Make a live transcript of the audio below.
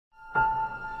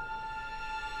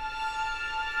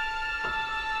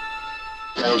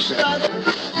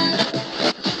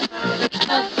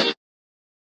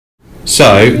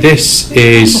So this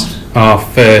is our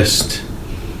first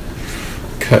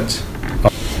cut.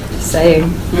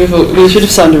 Same. We should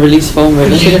have signed a release form,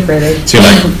 really. Should have really. Too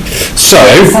late. So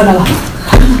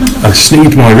I just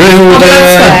need my ruler.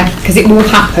 Because it will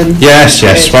happen. Yes,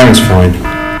 swearing's fine.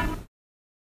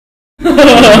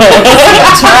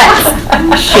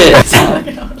 Shit.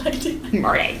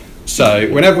 So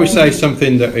whenever we say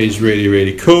something that is really,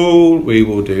 really cool, we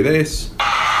will do this.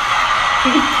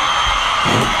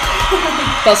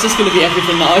 That's just going to be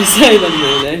everything that I say then,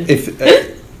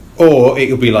 really. Or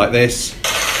it'll be like this.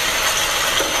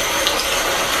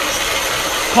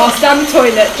 Pass down the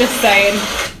toilet, just saying.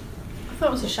 I thought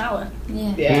it was a shower.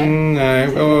 Yeah.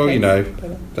 No, well, you know,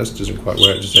 that doesn't quite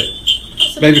work, does it?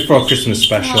 Maybe for our Christmas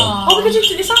special. Oh, we could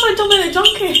do, it sounds like Dominic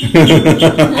Donkey.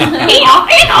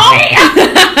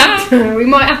 We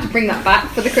might have to bring that back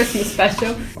for the Christmas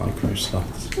special. Micro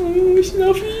sloths. Oh,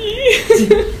 Snuffy.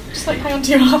 Just like hang on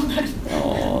to your arm then.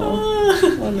 Oh,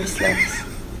 I love sloths.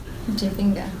 With your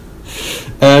finger.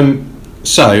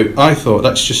 So I thought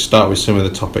let's just start with some of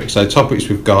the topics. So topics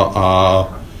we've got are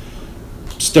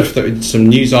stuff some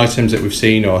news items that we've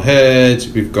seen or heard.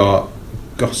 We've got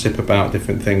gossip about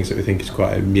different things that we think is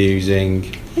quite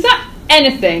amusing. Is that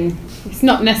anything? It's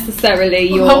not necessarily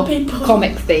your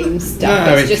comic theme stuff.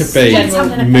 No, it's it just could be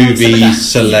general movies,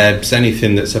 celebs,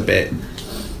 anything that's a bit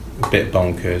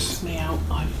bonkers. Me out.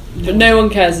 But no one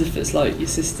cares if it's like your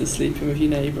sister sleeping with your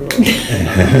neighbour or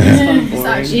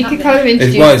You could kind of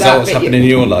introduce Why is that what's happening in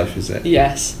your life, is it?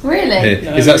 Yes. Really?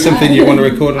 No. Is that something you want to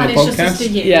record on a And it's just us podcast? to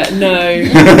you. Yeah,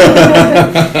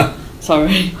 no.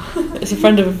 Sorry. It's a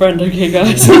friend of a friend, okay,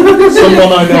 guys? Someone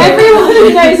I know. Everyone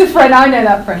who knows a friend, I know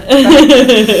that friend.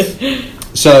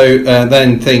 So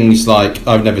then things like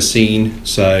I've never seen,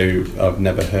 so I've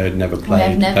never heard, never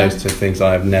played. never. Those two things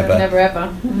I have never. Never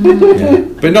ever. Yeah.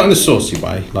 But not in a saucy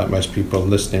way, like most people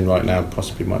listening right now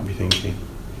possibly might be thinking.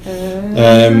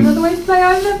 Another way to play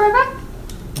I've never ever?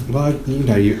 Well, you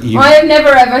know, you I have never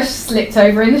ever slipped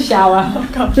over in the shower. Oh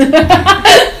god.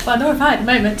 Well, I know I've had a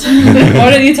moment. Why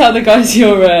don't you tell the guys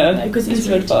your because it's piece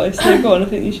of advice? No, go on, I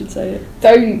think you should say it.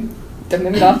 Don't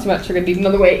make me laugh too much, we're going to need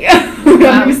another week.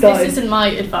 This isn't my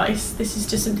advice, this is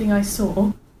just something I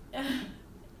saw.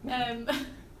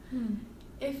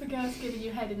 If a girl's giving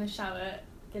you head in the shower,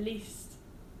 the least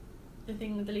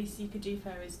you could do for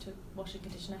her is to wash and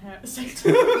condition her hair at the same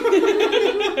time.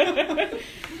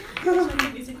 Which I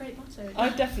think is a great motto.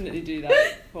 I'd definitely do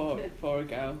that for a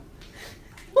girl.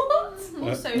 What?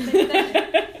 Also,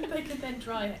 they could then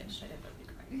dry it and show it, that'd be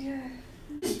great. Yeah.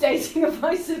 Dating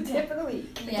advice of tip of the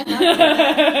week.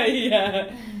 Yeah.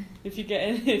 Yeah. If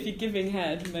you're giving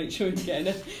head, make sure you're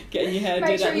getting your hair Make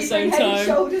did sure at the you same bring head and time.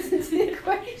 shoulders into the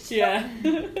equation. Yeah.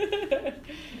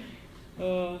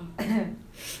 Oh.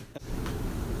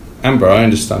 Amber, I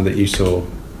understand that you saw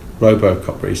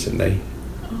RoboCop recently.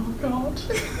 Oh god.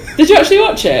 Did you actually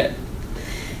watch it?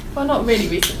 Well, not really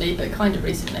recently, but kind of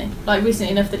recently. Like,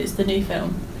 recently enough that it's the new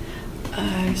film.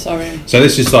 Oh, sorry. So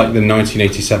this is like the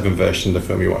 1987 version of the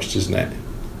film you watched, isn't it?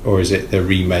 Or is it the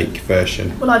remake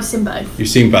version? Well, I've seen both. You've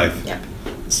seen both? Yep.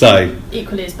 So,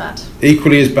 Equally as bad.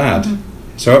 equally as bad?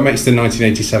 So what makes the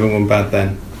 1987 one bad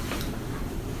then?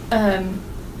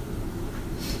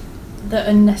 The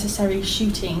unnecessary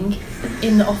shooting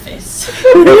in the office.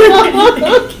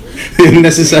 The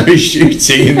unnecessary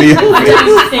shooting in the I office.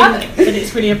 don't think that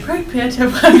it's really appropriate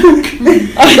at work.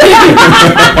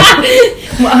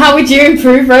 How would you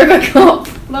improve RoboCop?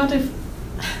 Well,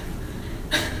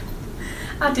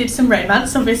 I did some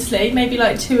romance, obviously. Maybe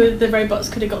like two of the robots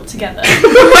could have got together.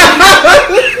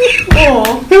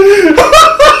 Or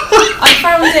I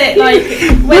found it like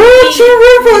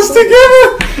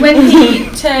when he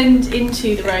turned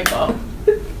into the robot,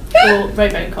 or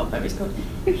RoboCop, whatever it's called,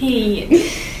 he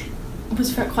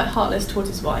was quite heartless towards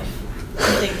his wife,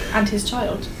 I think, and his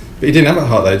child. But he didn't have a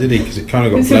heart though, did he? Because it kind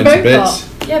of got It's a blown to robot.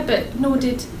 bits. Yeah, but nor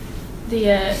did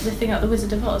the thing out the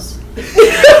Wizard of Oz. The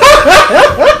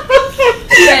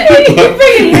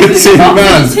Tin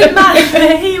Man. Tin Man,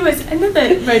 but he was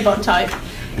another robot type.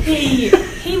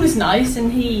 He was nice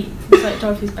and he was like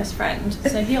Dorothy's best friend,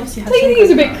 so he obviously had. I think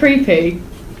he's a bit creepy.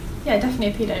 Yeah, definitely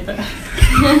a pedo, but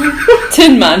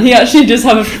Tin Man, he actually does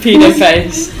have a pedo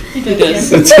face. he He does.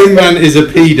 does. The Tin Man is a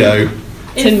pedo.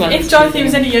 Tin Man If is Dorothy pedo.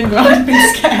 was any younger, I'd have been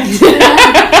scared.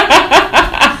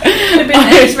 Would have been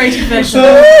an X-rated version.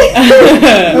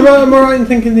 Am I right in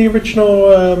thinking the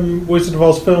original Wizard of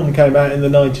Oz film came out in the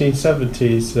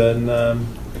 1970s? And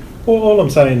all I'm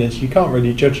saying is you can't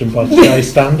really judge them by today's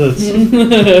standards.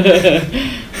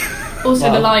 Also,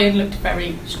 Wow. the lion looked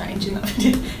very strange in that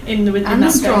video. In the And the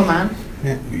straw man.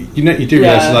 Yeah. You do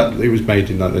realise Yeah. that it was made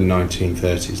in like the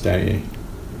 1930s, don't you?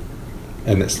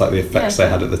 And it's like the effects Yeah.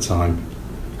 they had at the time.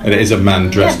 And it is a man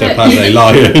dressed Yeah, up but as a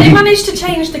lion. They managed to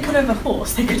change the colour of a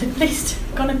horse. They could have at least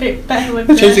gone a bit better with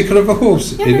Change the colour of a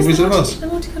horse Yeah, in there's The Wizard of Oz. the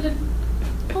multicoloured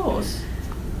horse.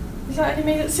 Is that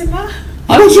only me that's in that?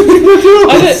 I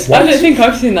don't think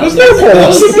I've seen that. There's no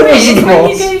horse. It's There's no when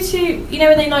you horse. go to,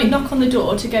 when they like knock on the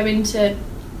door to go into,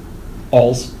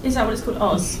 Oz. is that what it's called?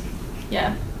 Oz.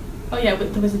 Yeah. Oh yeah,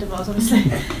 with the Wizard of Oz, obviously.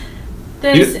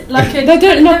 There's like a. They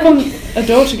don't knock on a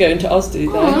door to go into Oz, do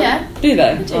they? Oh, yeah. Do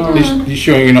they? They do. Oh. You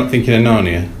sure you're not thinking of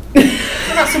Narnia?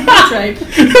 So that's a wardrobe.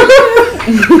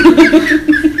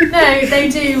 No, they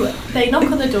do. They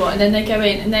knock on the door and then they go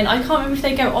in, and then I can't remember if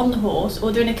they go on the horse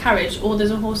or they're in a carriage or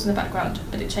there's a horse in the background,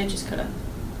 but it changes colour.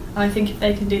 And I think if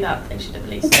they can do that, they should at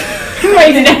least.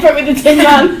 Made an effort with the Tin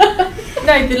Man.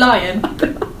 No, the lion.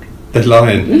 The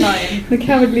lion. The lion. The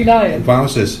cowardly lion.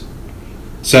 Wowzers.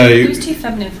 So, It was too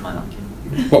feminine for my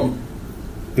liking. what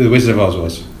The Wizard of Oz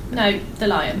was? No, the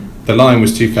lion. The lion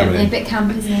was too A feminine. bit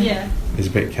campy, isn't it? Yeah. It's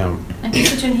a bit camp. And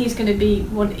considering he's going to be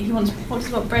what does he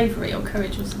want, bravery or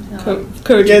courage or something like that.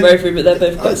 Courage Yeah. and bravery, but they're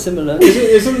both quite similar.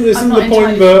 Isn't I'm the not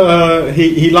point entirely that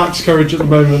he lacks courage at the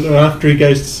moment, and after he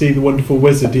goes to see the wonderful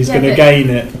wizard, he's Yeah, going to but gain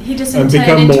it? He doesn't And turn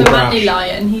become into more a manly rash.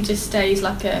 lion, he just stays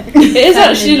like a... It is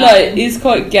actually feminine like lion. he's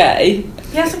quite gay,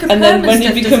 He has like a and then perm when he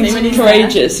stuff, doesn't becomes when he's there?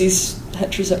 courageous, he's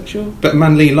heterosexual. But a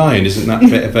manly lion, isn't that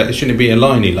bit of a... Shouldn't it be a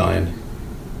liney lion?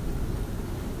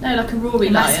 No, like a Rory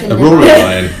A lion. Masculine. Rory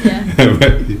lion? Yeah,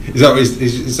 is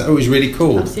that what he's really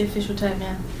called? that's the official term,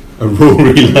 yeah. A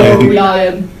Rory lion? Rory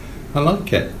lion. I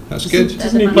like it. That's good.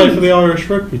 Doesn't he play for the Irish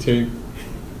rugby team?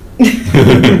 No,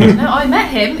 I met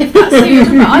him. If that's who you're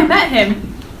talking about, I met him.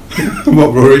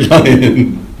 What, Rory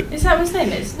Lion? Is that what his name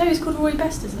is? No, he's called Rory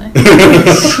Best, isn't he?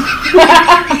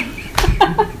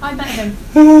 I met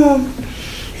him.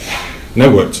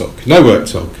 No work talk. No work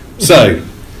talk. So,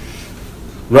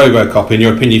 RoboCop, in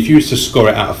your opinion, if you was to score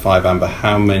it out of 5, Amber,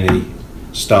 how many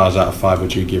stars out of 5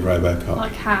 would you give RoboCop?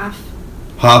 Like half.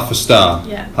 Half a star.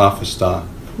 Yeah. Half a star.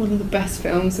 One of the best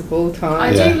films of all time.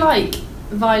 I Yeah. do like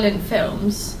violent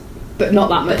films. But not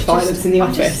that much but violence just- in the I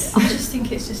office. I just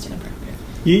think it's just inappropriate.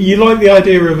 You like the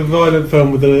idea of a violent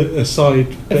film with a side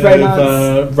bit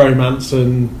romance. romance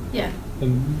and Yeah.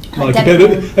 like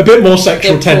Deadpool. a bit more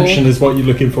sexual Deadpool. tension is what you're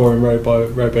looking for in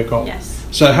RoboCop. Yes.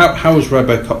 So, how was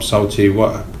RoboCop sold to you?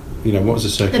 What was the The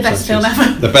circumstances? best film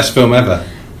ever. The best film ever.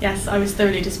 Yes, I was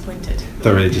thoroughly disappointed.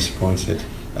 Thoroughly disappointed.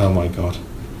 Oh my god.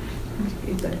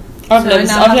 I've So never,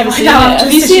 now I've never I seen it. know I'm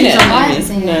Have you just seen it? issues on I haven't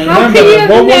seen it. No. How Amber, can you have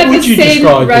what never would you seen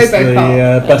describe as the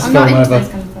RoboCop? best I'm film not into ever? those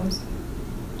kind of films.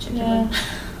 Chicken Yeah. Run.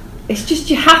 It's just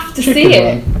you have to Chicken see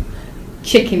it. Run.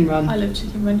 Chicken Run. I love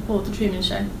Chicken Run or The Truman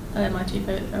Show. They're my two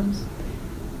favourite films.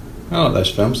 I like those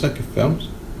films. They're good films.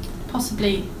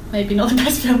 Possibly, maybe not the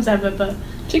best films ever, but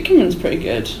Chicken Run's pretty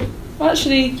good.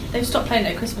 Actually, they've stopped playing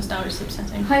it at Christmas now, which is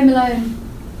upsetting. Home Alone.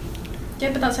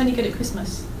 Yeah, but that's only good at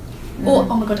Christmas. Mm. Or,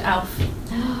 oh my god, Alf.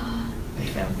 Good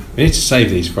film. We need to save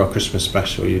these for our Christmas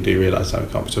special. You do realise that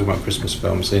we can't be talking about Christmas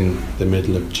films in the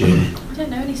middle of June. I don't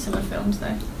know any summer films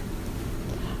though.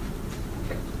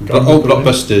 All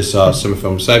blockbusters are summer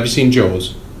films. So have you seen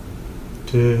Jaws?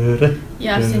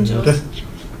 Yeah, I've seen Jaws.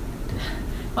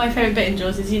 My favourite bit in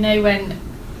Jaws is when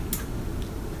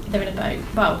they're in a boat.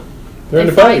 Well, They're in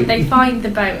a find, boat. they find the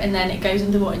boat and then it goes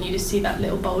underwater and you just see that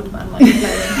little bald man like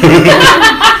floating.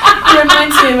 It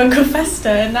reminds me of Uncle Fester,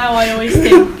 and now I always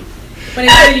think when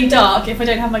it's really dark, if I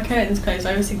don't have my curtains closed,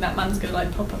 I always think that man's gonna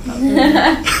like pop up out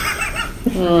there.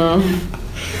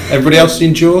 Everybody else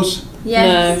seen Jaws?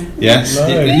 Yes. no. Yes. No.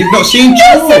 You've not seen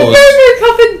Yes, Jaws?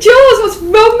 RoboCop and Jaws. What's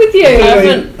wrong with you?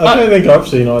 I don't think I've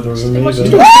seen either of them Watch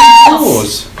either.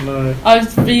 Jaws. No. I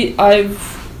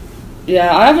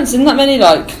haven't seen that many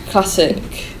like classic.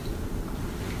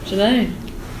 I don't know.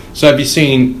 So have you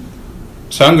seen?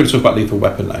 So I'm going to talk about Lethal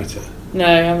Weapon later. No, I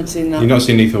haven't seen that. You've not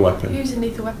seen Lethal Weapon. Who's in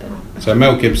Lethal Weapon? So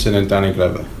Mel Gibson and Danny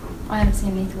Glover. I haven't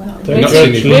seen Lethal Weapon. Don't not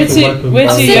judge seen it. Lethal We're too- Weapon we're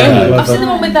by too the young. cover. I've seen the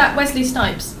one with that Wesley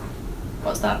Snipes.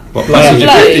 What's that? What? Blade. Passenger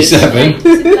Blade. 57. Is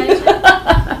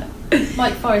it Blade?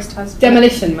 Mike Forrest has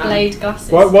Demolition Man. Blade glasses.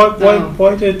 Oh.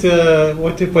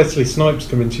 Why did Wesley Snipes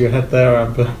come into your head there,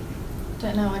 Amber?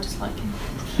 Don't know. I just like him.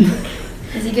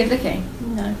 Is he good looking?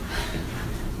 No,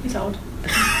 he's old.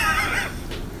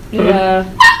 Yeah.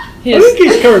 I think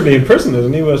he's currently in prison,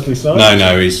 isn't he, Wesley Snipes?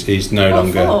 No, he's no What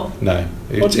longer. for? No,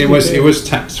 What did it he was do? it was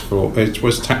tax fraud. It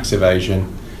was tax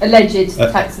evasion. Alleged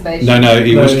Uh, tax evasion. No,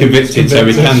 he No, was he was convicted, so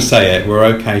we convicted. can say it. We're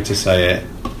okay to say it.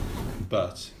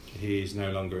 But he is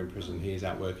no longer in prison. He is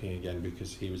out working again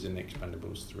because he was in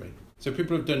Expendables 3. So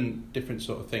people have done different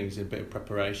sort of things in a bit of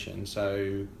preparation.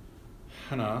 So,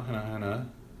 Hannah,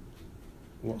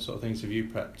 what sort of things have you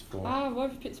prepped for? Oh, why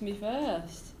have you picked me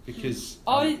first? Because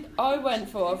I went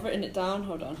for, I've written it down,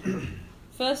 hold on.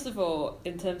 First of all,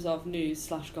 in terms of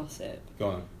news/gossip, go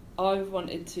on. I've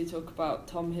wanted to talk about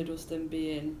Tom Hiddleston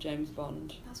being James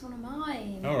Bond. That's one of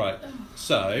mine. All right.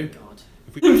 So, God.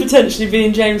 if we Potentially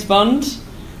being James Bond.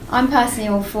 I'm personally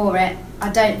all for it. I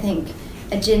don't think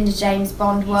a ginger James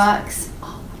Bond works.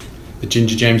 the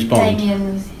Ginger James Bond,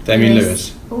 Damien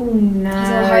Lewis. Oh no, he's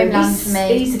a homeland for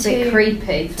me. He's a bit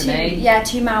creepy for me. Yeah,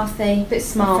 too mouthy. Bit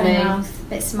smarmy.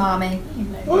 Bit smarmy.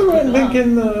 I'm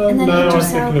thinking. No, I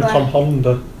was thinking of Tom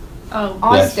Hollander. Oh,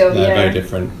 very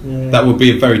different. Yeah. That would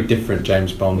be a very different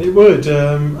James Bond. It would.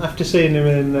 After seeing him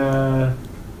in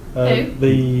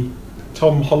the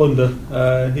Tom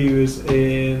Hollander, he was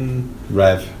in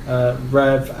Rev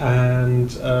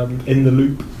and In the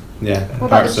Loop. Yeah. What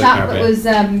about the chap that was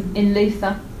in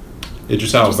Luther?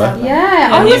 Idris Elba. Yeah,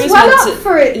 I he was was well meant up to-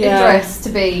 for it. yeah. Idris to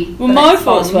be. Well, the my next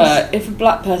thoughts Bond. were, if a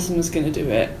black person was going to do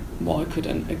it, why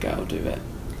couldn't a girl do it?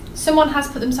 someone has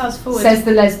put themselves forward Says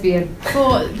the lesbian.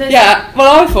 for the. Yeah,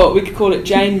 well, I thought we could call it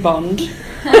Jane Bond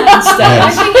instead. I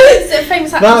think it's a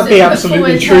famous actress That'd be that put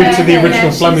absolutely forward, true to the original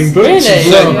she's- Fleming books Really? as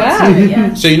well.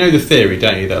 Yeah. So you know the theory,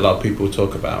 don't you, that a lot of people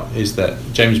talk about is that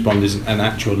James Bond isn't an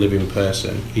actual living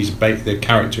person. The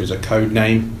character is a code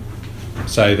name,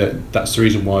 so that's the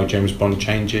reason why James Bond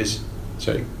changes.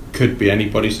 So it could be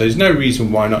anybody. So there's no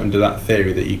reason why not under that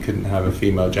theory that you couldn't have a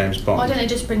female James Bond. Why don't they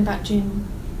just bring back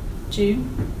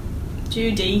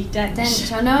Judi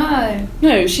Dench? I know.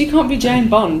 No, she can't be Jane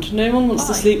Bond. No one wants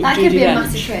to sleep with That Judi could be a Dench.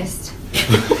 massive twist.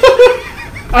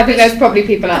 I think there's probably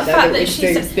people out The there fact that would that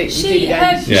stick with Judi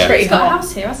Dench. Yeah. Pretty she's got a hot.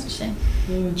 house here, hasn't she?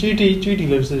 Judy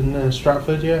lives in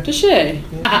Stratford, yeah. Does she?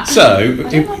 So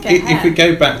don't if, like her if hair. we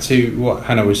go back to what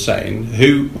Hannah was saying,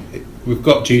 we've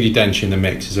got Judi Dench in the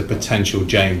mix as a potential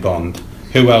Jane Bond.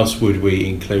 Who else would we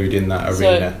include in that So-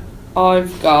 arena?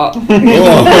 I've got. Oh, here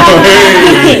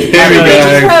we go.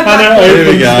 Hannah Here we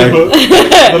opens go. the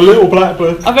book, the little black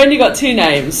book. I've only got two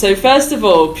names. So first of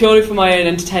all, purely for my own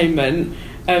entertainment,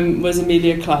 was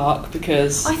Emilia Clarke,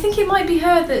 because I think it might be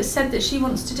her that said that she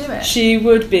wants to do it. she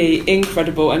would be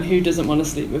incredible, and who doesn't want to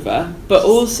sleep with her? But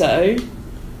also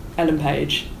Ellen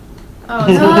Page. Oh,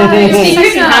 She no.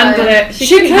 couldn't handle it. She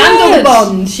She couldn't handle could. the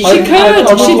Bond. She I- She couldn't. could.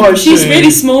 I would like She's to- really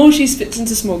small. She fits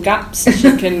into small gaps.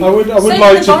 She can. I would Same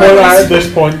like with to point Boris. out at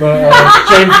this point that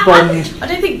James Bond, I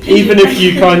don't think even if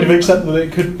you kind of accept that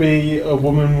it could be a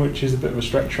woman, which is a bit of a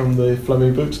stretch from the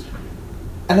Fleming books,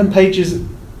 Ellen Page is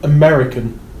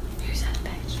American. Who's Ellen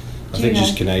Page? I think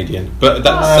she's Canadian, but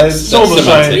that's it's all the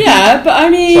semantics. same. Yeah, but I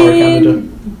mean, Sorry, Canada.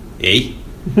 E.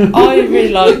 I really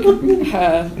like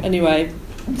her anyway.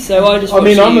 So I just. I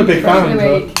mean, watched I'm a you. big fan.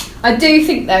 Really. But I do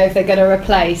think though, if they're going to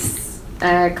replace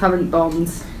current Bond,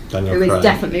 Daniel who is Craig.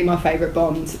 definitely my favourite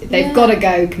Bond, they've Yeah. got to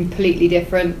go completely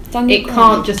different. Daniel It Craig.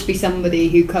 can't just be somebody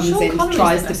who comes Sean in and Connery's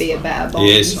tries the to best be a one. better Bond.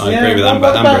 He is. I Yeah, agree with what Amber.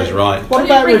 about- Amber is right. what Why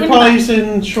about don't you bring him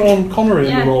replacing Sean Connery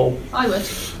in Yeah. the role? I would.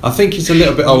 I think he's a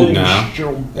little bit old now.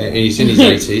 Sean- He's in his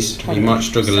 80s. He might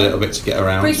struggle a little bit to get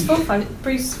around. Bruce Forsyth.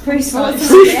 Bruce Bruce Forsyth.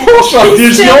 Forsyth. Forsyth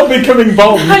is not becoming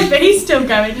Bond. No, but he's still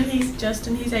going, and he's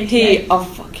 88. I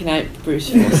fucking hate Bruce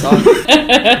Forsyth.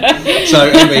 So,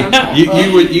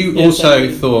 Emily, you Yeah, also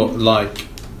sorry. thought like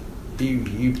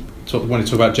you wanted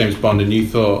to talk about James Bond, and you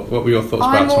thought, what were your thoughts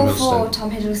I'm about Tom all for Hiddleston?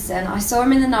 Tom Hiddleston. I saw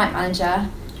him in The Night Manager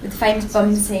with the famous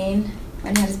bum scene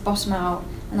when he had his bottom out,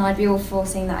 and I'd be all for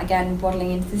seeing that again,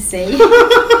 waddling into the sea.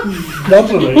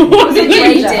 Waddling. Was it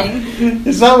wading?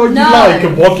 Is that what you No. like? A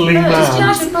waddling No, it's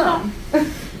man? just bum.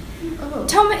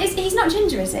 Tom, he's not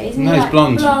ginger, is he? Isn't No, he he's like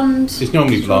blonde. Blonde. He's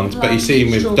normally blonde, but you see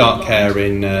him with Strawberry dark blonde. hair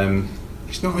in.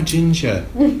 He's not a ginger.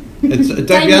 Don't be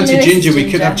Damien Lewis anti-ginger. is We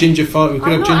could have ginger fight. We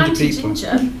could I'm have not ginger people.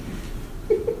 anti-ginger.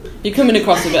 You're coming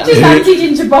across a bit. Just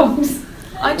anti-ginger bombs.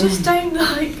 I just don't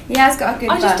like. He has got a good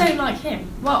I just bum. don't like him.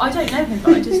 Well, I don't know him,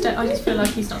 but I just feel like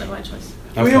he's not the right choice.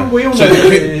 We all know So,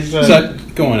 that he's, so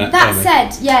go on. That Amy.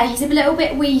 said, yeah, he's a little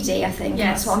bit weedy, I think.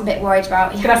 Yes. That's what I'm a bit worried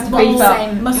about. He Gonna has have the to beef up.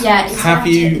 same. Muscles. Yeah, he's gonna Have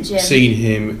to hit you the gym. seen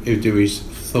him do his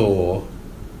Thor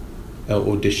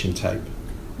audition tape?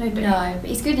 No, but No, but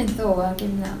he's good in Thor. I'll give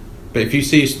him that. But if you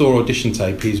see his Thor audition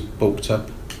tape, he's bulked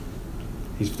up.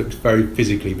 He looks very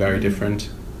physically very different.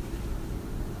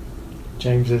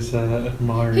 James is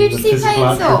admiring Who the does he physical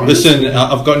play in Thor? attributes. Listen,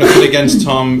 I've got nothing against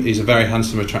Tom. He's a very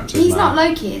handsome, attractive He's man. not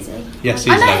Loki, is he? Yes,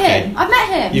 I he's met Loki. him. I've met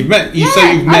him. You've met. You yeah,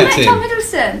 say you've I met met him. Tom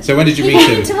Hiddleston. So when did you he meet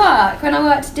came him? to work when I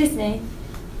worked at Disney.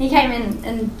 He came in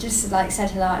and just like said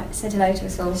hello to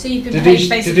us all. So you've been Did paid he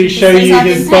basically. show Because you I've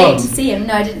his been paid bum? to see him.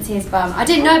 No, I didn't see his bum. I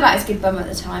didn't know about his good bum at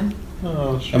the time.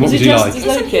 Oh, And sure. what was he dressed like? as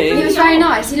Isn't Loki? he He was very young?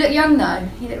 nice. He looked young though.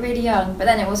 He looked really young. But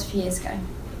then it was a few years ago.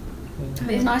 But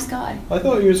he was a nice guy. I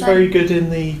thought he was So- very good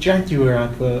in the Jaguar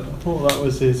advert. I thought that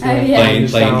was his. Oh, yeah. Playing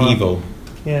finest hour. evil.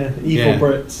 Yeah, evil Yeah.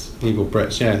 Brits. Evil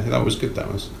Brits, yeah, that was good,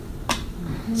 that was.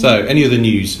 So, any other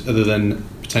news other than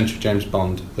potential James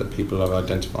Bond that people have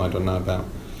identified or know about?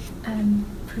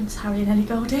 Prince Harry and Ellie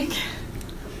Goulding.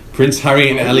 Prince Harry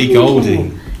and Ellie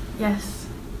Goulding. Yes.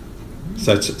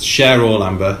 So, share all,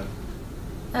 Amber.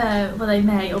 Well, they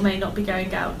may or may not be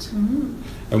going out.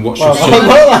 And what's Well,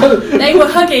 your sort They were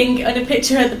hugging in a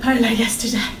picture at the polo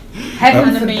yesterday.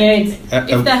 Heaven And I mean, forbid.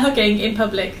 if they're hugging in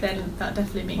public, then that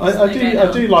definitely means I they're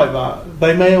going do out. like that.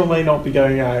 They may or may not be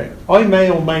going out. I may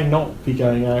or may not be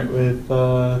going out with.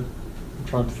 I'm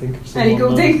trying to think of someone. Ellie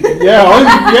Goulding.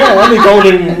 Ellie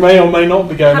Goulding may or may not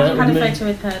be going Have out you had a with me. photo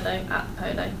with her though at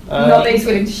polo? Not that he's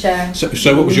willing to share.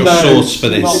 so what was your No, source for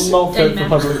this? Not fit Daily for Mail.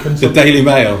 public The consumption. Daily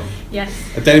Mail. Yes.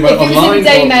 A Daily If Mail it was in online? the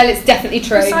Daily or- Mail, it's definitely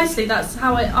true. Precisely, that's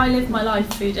how I live my life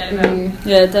through Daily Mail. Mm,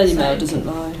 Yeah, Daily Mail doesn't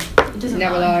lie. It doesn't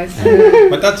never lie. lies.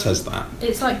 My dad says that.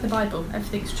 It's like the Bible,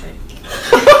 everything's true.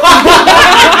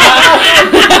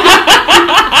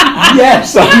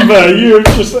 Yes, Amber, you have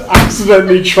just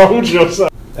accidentally trolled yourself.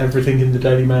 Everything in the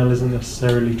Daily Mail isn't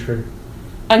necessarily true.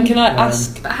 And can I Um,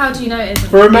 ask? But how do you know it isn't?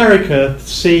 For America,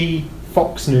 see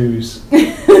Fox News.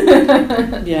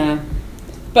 Yeah,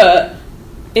 but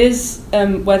is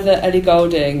whether Ellie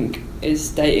Goulding is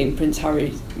dating Prince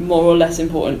Harry more or less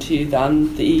important to you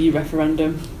than the EU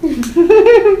referendum?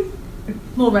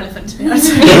 More relevant to be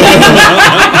honest.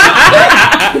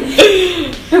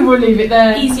 We'll leave it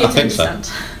there. Easier I to think so.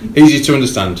 understand. Easy to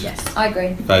understand. Yes. I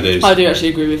agree. Fair dues. I do actually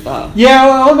agree with that.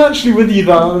 Yeah, I'm actually with you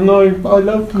there, and I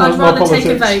love my I'd rather politics.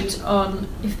 take a vote on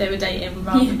if they were dating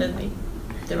rather than the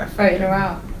Voting referendum. her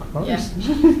out. Yeah.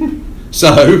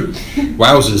 So,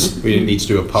 wowzers, we need to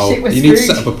do a poll. Shit was You need to rude.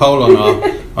 set up a poll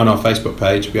on our Facebook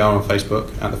page. We are on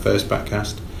Facebook at the First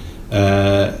Backcast.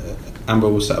 Amber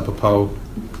will set up a poll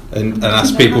and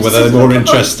ask people whether they're more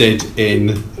interested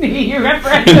in EU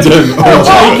referendum.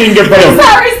 Taking a vote.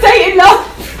 Harry's dating love.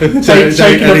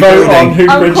 Taking a vote on who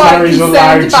I'm Prince quite Harry's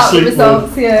allowed concerned to about the sleep with.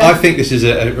 results. I Yeah. think this is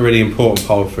a really important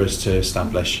poll for us to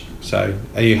establish. So,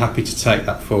 are you happy to take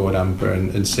that forward, Amber,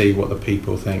 and see what the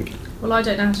people think? Well, I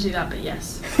don't know how to do that, but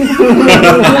yes.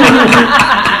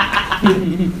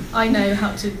 I know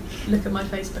how to look at my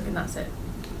Facebook and that's it.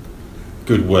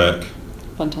 Good work.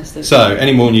 Fantastic. So,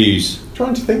 any more news?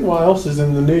 Trying to think what else is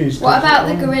in the news. What about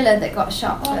the gorilla that got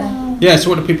shot for Yeah, so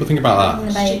what do people think about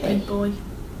having that? the baby? Stupid boy.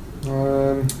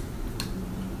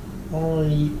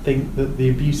 I think that the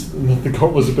abuse that the mother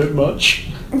got was a bit much.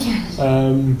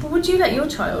 But would you let your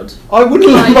child? I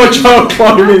wouldn't let my child I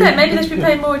climb don't in. know, maybe they should be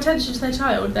paying more attention to their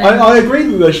child then. I agree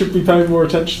that they should be paying more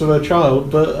attention to their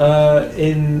child, but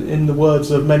in the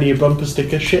words of many a bumper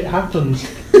sticker, shit happens.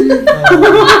 But if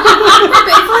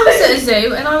I was at a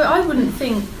zoo and I wouldn't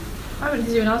think, I went to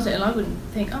the zoo when I was little, I wouldn't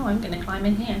think, oh, I'm going to climb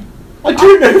in here. I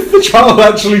don't know if the child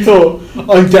actually thought,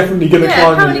 I'm definitely going to Yeah,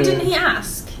 climb in apparently here. didn't he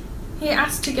ask? He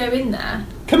asked to go in there.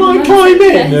 Can I climb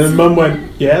in? And Mum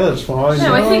went, yeah, that's fine.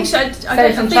 No, I think I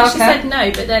some think she childcare. said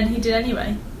no, but then he did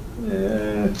anyway.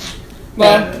 Yeah.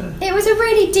 Well, It was a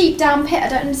really deep down pit. I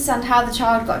don't understand how the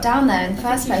child got down there in the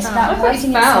first place without I thought he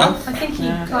hurting fell. himself. I think he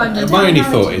Yeah. climbed in. My only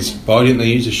thought is, why didn't they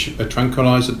use a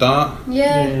tranquilizer dart?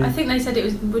 Yeah. I think they said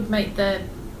it would make the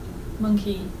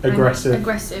monkey Aggressive.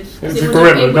 Aggressive. It 'Cause was a would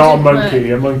gorilla, it not a would have monkey.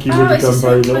 worked. A monkey Oh, would have it's the done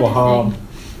very same little kind of harm. thing.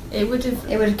 It would have.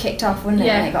 It would have kicked off, wouldn't it?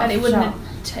 when Yeah, it got and it wouldn't shot?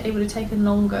 have. It would have taken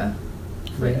longer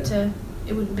for Yeah. it to.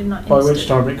 It wouldn't have been like. By which instant.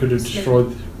 time it could have Slip.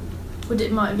 destroyed. Would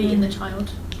it might be in the child,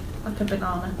 like a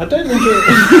banana. I don't think it.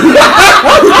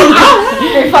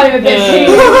 If I'm a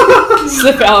bit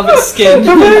slip it out of its skin.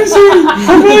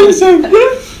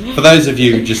 For those of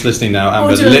you just listening now,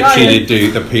 Amber Or do a literally lion. did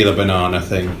do the peel a banana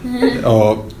thing.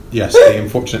 Or, yes, the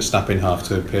unfortunate snap in half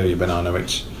to peel your banana,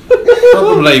 which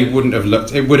probably wouldn't have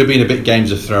looked... It would have been a bit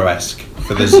Games of Throw-esque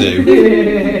for the zoo.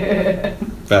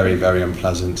 Very, very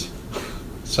unpleasant.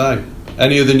 So,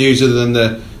 any other news other than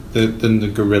the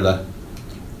gorilla?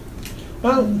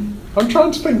 Well, I'm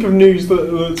trying to think of news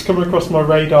that's come across my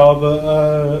radar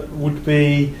that would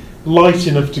be light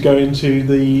enough to go into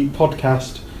the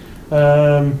podcast.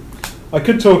 I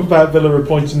could talk about Villa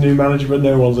appointing new manager, but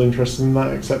no one's interested in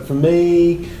that except for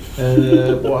me.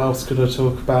 What else could I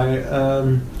talk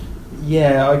about?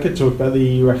 Yeah, I could talk about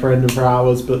the referendum for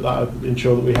hours, but that would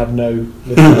ensure that we had no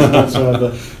listeners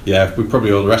whatsoever. Yeah, we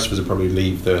probably all the rest of us would probably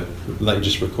leave let you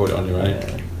just record it on your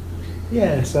own.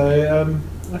 Yeah, so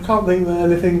I can't think that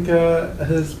anything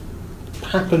has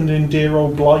happened in dear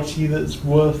old Blighty that's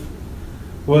worth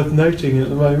noting at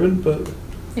the moment. But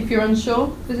If you're unsure,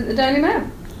 visit the Daily Mail.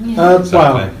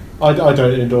 well, I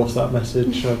don't endorse that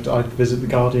message. I'd visit the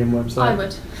Guardian website. I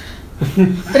would.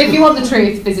 But if you want the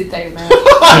truth, visit Daily Mail.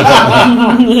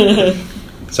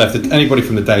 So if anybody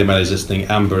from the Daily Mail is listening,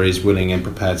 Amber is willing and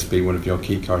prepared to be one of your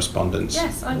key correspondents.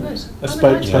 Yes, I would. A I would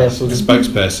spokesperson. The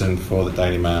spokesperson for the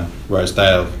Daily Mail, whereas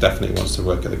Dale definitely wants to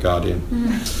work at the Guardian,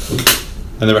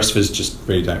 and the rest of us just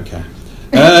really don't care.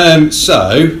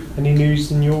 So, Any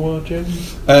news in your world,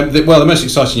 James? the most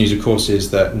exciting news, of course,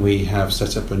 is that we have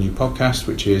set up a new podcast,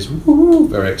 which is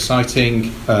very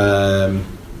exciting.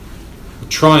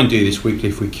 Try and do this weekly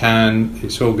if we can.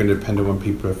 It's all going to depend on when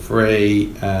people are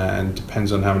free, and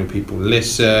depends on how many people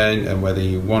listen and whether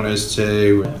you want us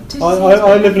to.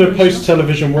 I live in a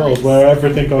post-television world where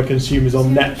everything I consume is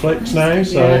on Netflix now.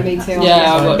 So Yeah, me too.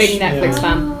 Yeah, I'm I a big watch- Netflix yeah.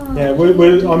 fan. yeah,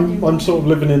 I'm sort of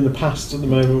living in the past at the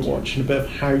moment, watching a bit of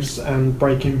House and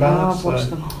Breaking Bad. Oh, I've so- watched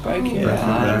them all. Breaking Yeah.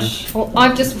 Bad. Well,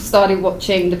 I've just started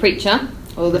watching The Preacher,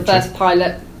 or the first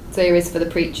pilot series for The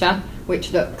Preacher,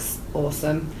 which looks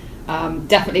awesome.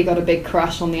 Definitely got a big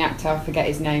crush on the actor. I forget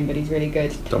his name, but he's really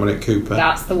good. Dominic Cooper.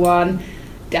 That's the one.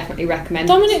 Definitely recommend.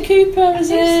 Dominic Cooper is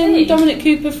Who's in he? Dominic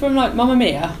Cooper from like Mamma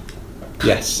Mia.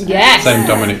 Yes. Yes. Same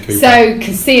Dominic Cooper. So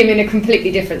can see him in a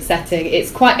completely different setting.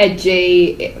 It's quite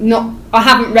edgy. I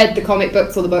haven't read the comic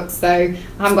books or the books, so I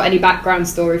haven't got any background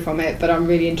story from it. But I'm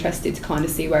really interested to kind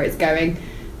of see where it's going.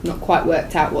 Not quite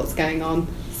worked out what's going on.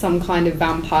 Some kind of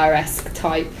vampire-esque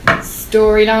type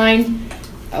storyline.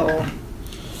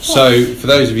 So, for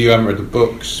those of you who haven't read the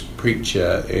books,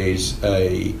 Preacher is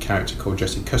a character called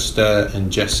Jesse Custer,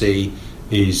 and Jesse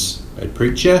is a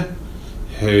preacher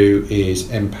who is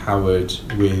empowered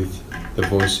with the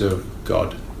voice of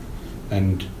God.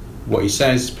 And what he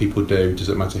says, people do,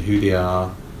 doesn't matter who they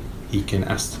are. He can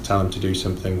ask to tell them to do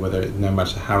something, no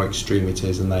matter how extreme it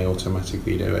is, and they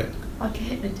automatically do it. Like a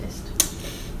hypnotist.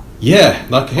 Yeah,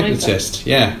 like a Kind of. hypnotist,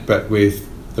 yeah, but with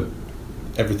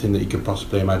everything that you could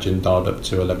possibly imagine dialed up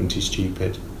to 11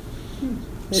 stupid.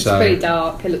 It's So- pretty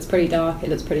dark. It looks pretty dark. It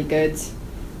looks pretty good.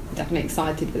 Definitely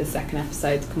excited for the second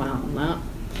episode to come out on that.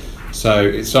 So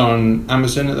it's on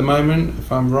Amazon at the moment, if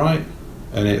I'm right,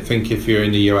 and I think if you're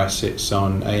in the US, it's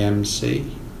on AMC.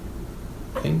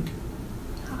 I think.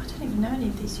 Oh, I don't even know any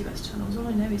of these US channels. All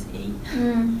I know is E.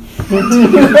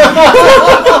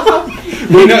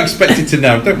 We're not expected to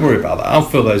know. Don't worry about that. I'll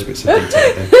fill those bits of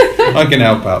detail in. I can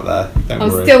help out there. Don't I'm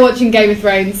worry. still watching Game of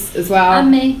Thrones as well.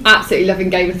 And me. Absolutely loving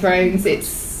Game of Thrones.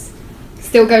 It's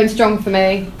still going strong for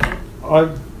me.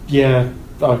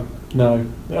 No.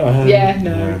 Yeah,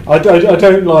 no. I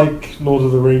don't like Lord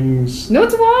of the Rings. Nor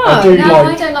do I. I do No,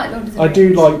 like- I don't like Lord of the I Rings. do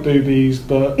like boobies,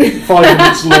 but 5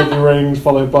 minutes of Lord of the Rings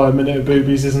followed by a minute of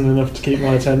boobies isn't enough to keep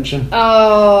my attention.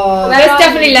 Oh, Where there's are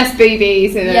definitely you? less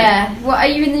boobies in it. Yeah. What, are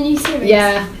you in the new series?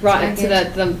 Yeah, right It's up very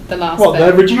to the last What, bit.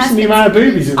 they're Has reducing the been amount of some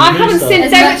boobies in the I new haven't stuff? seen.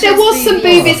 As There, much there as was some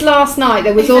boobies. boobies last night.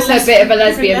 There was Even also a less- bit of a even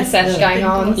lesbian less sesh going big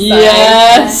on. ones. So.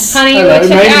 Yes. Honey, you Hello, were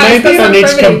checking out. maybe I need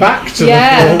to come back. back to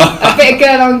Yeah, the a bit of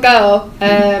girl on girl,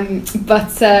 but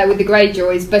with the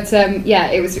Greyjoys. But yeah,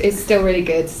 it's still really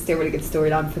good. Still really good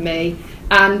storyline for me.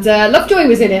 And Lovejoy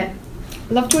was in it.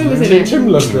 Lovejoy was in it. Tim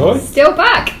Lovejoy. Still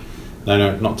back.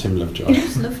 No, not Tim Lovejoy.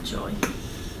 Who's Lovejoy?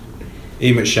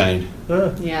 Ian McShane.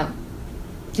 Yeah,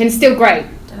 and it's still great.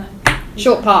 Don't know.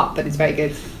 Short part, but it's very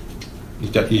good. You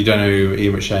don't know who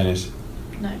Ian McShane is?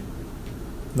 No.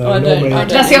 No, I don't- normally- I don't-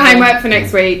 That's your homework for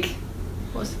next week.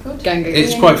 What's it called? Go and Google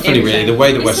It's it. quite funny, Ian really, McShane. the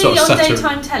way that we're Is sort he of on set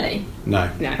daytime telly? No.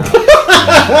 No. No.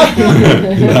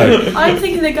 I'm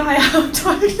thinking the guy out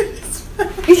diagnosis.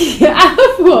 Yeah,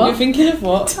 You're what? thinking of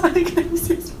what?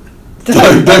 Diagnosis.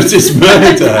 Diagnosis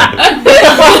murder.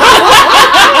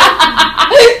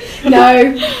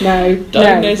 No.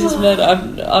 Diagnosis Murder.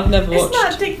 I've never Isn't watched.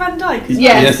 that Dick Van Dyke? as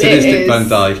Yeah. well? Yes, Yes, it is it Dick is. Van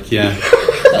Dyke, yeah.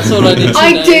 That's all I need to know.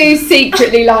 I do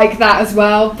secretly like that as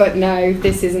well, but no,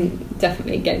 this isn't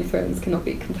definitely Game of Thrones. Cannot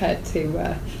be compared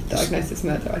to Diagnosis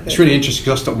Murder. I think. It's really interesting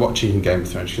because I stopped watching Game of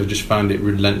Thrones because I just found it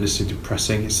relentlessly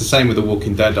depressing. It's the same with The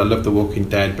Walking Dead. I love The Walking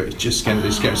Dead, but it's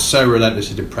getting so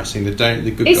relentlessly depressing. The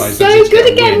good It's guys so don't seem to good get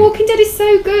a again. win. Walking Dead is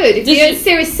so good. If Did you're you- at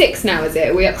Series 6 now, is it?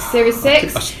 Are we up to Series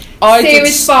 6? I did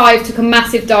Series 5 took a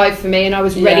massive dive for me, and I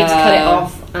was ready to cut it Yeah.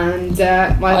 off. And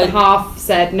my other half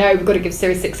said, "No, we've got to give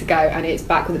Series 6 a go," and it's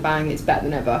back with a bang. It's better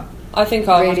than ever. I think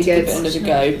I'll Really have to give good. it another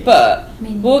go. But I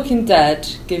mean, Walking Dead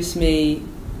gives me.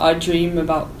 I dream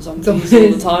about zombies all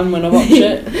Zombies. the time when I watch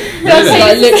it. Really? That's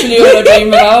like literally all I dream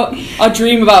about. I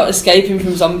dream about escaping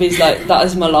from zombies. Like that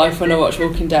is my life when I watch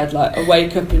Walking Dead. Like I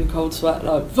wake up in cold sweat.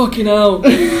 Like fucking hell.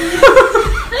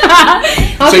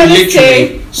 I've So got you this literally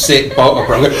too. sit bolt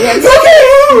upright. and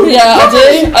go, Yeah, I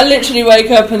do. I literally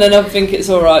wake up and then I think it's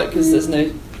all right because there's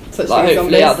no. Such Like things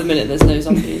hopefully zombies. at the minute there's no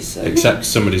zombies. So. Except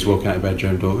somebody's walking out of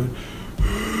bedroom door.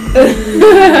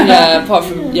 Yeah, apart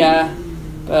from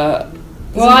but.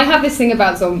 Well, I have this thing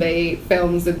about zombie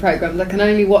films and programs. I can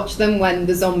only watch them when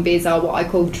the zombies are what I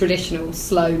call traditional,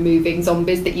 slow-moving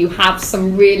zombies that you have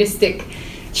some realistic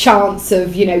chance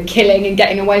of, killing and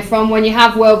getting away from. When you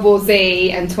have World War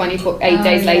Z and 28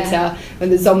 days later, when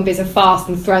the zombies are fast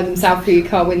and throw themselves through your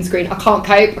car windscreen, I can't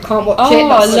cope. I can't watch it. Oh,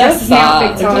 That I stresses love me out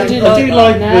that. big time. I do like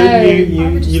like that. that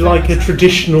No. you like a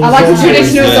traditional I like a zombie.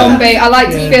 traditional Yeah. zombie. I like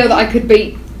to Yeah. feel that I could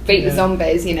beat the Yeah.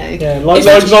 zombies. Yeah, like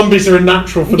It's- zombies are a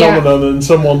natural phenomenon and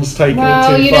someone's taken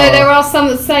Well, it too you far. know, there are some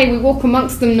that say we walk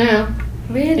amongst them now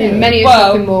Really? in many a Well,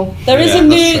 shopping mall. There is Yeah,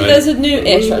 that's right. there's a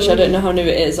new-ish, actually, I don't know how new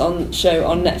it is, show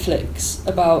on Netflix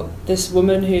about this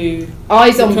woman who...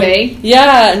 iZombie.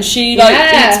 Yeah, and she, like,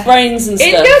 Yeah. eats brains and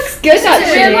It stuff. looks good, Is it real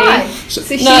actually. life? So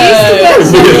she No, used to work.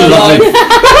 it's not real life.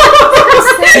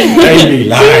 Amy She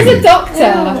Lang. was a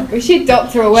doctor. Was she a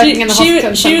doctor or working in a hospital?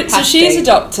 in some So she's a capacity?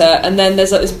 doctor, and then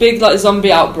there's like this big like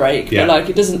zombie outbreak, Yeah. but like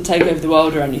it doesn't take over the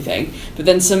world or anything. But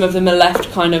then some of them are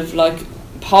left kind of like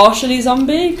partially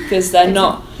zombie because they're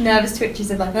not. Nervous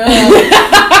twitches of like,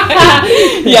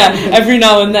 Yeah, every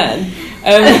now and then.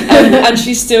 And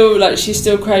she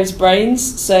still craves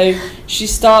brains, so she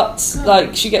starts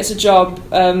she gets a job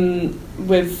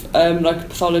with like a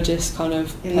pathologist kind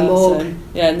of In the morgue. person.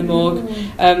 Yeah, in the morgue,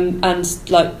 and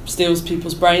like steals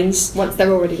people's brains. Once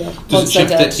they're already gone. Doesn't once she have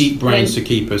they're to dead. eat brains to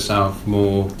keep herself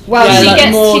more... Well, Yeah,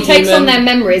 like more she takes on human. their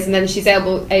memories and then she's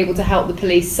able to help the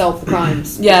police solve the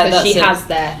crimes. Yeah, because that's she it. has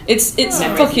their. It's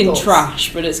Memories, fucking of course.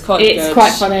 trash, but it's quite It's good.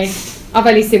 quite funny. I've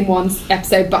only seen one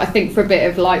episode, but I think for a bit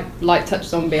of light touch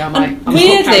zombie, I might. And I might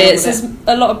weirdly, carry on it with says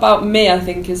a lot about me. I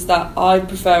think is that I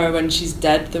prefer her when she's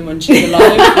dead than when she's alive.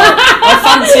 I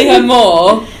fancy her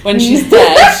more when she's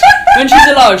dead. When she's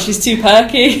alive, she's too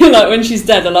perky. Like when she's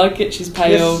dead, I like it. She's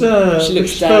pale. She looks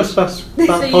this dead. first So you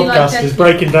like podcast dead is people?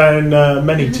 breaking down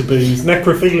many taboos.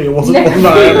 Necrophilia wasn't one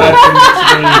that I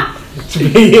imagined to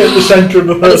be at the centre of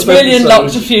the But it's first really episode.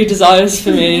 unlocked a few desires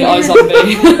for me,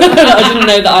 iZombie. That I didn't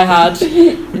know that I had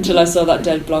until I saw that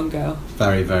dead blonde girl.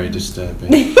 Very, very disturbing.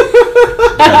 Very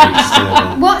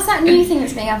disturbing. what's that new thing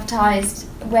that's being advertised?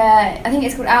 Where I think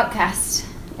it's called Outcast.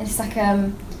 It's like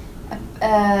a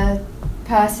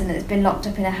person that's been locked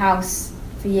up in a house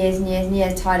for years and years and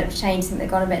years, tied up to chains, think they've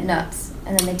gone a bit nuts,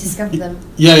 and then they discover them.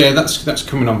 Yeah, that's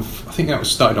coming on. I think that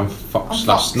was started on Fox On Fox,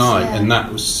 last night, yeah. and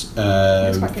that was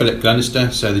quite Philip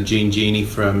Glenister, so the Genie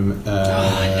from.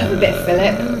 a bit of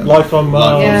Philip. Life on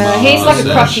Mars. Yeah, he's like a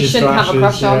Yeah. crush you Ashes shouldn't to have a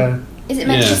crush ashes, on. yeah. Is it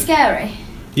meant to Yeah. be scary?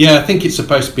 Yeah, I think it's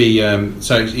supposed to be.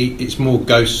 So it's more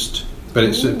ghost, but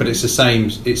it's the same.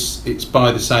 It's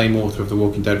by the same author of The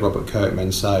Walking Dead, Robert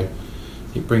Kirkman. So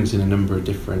it brings in a number of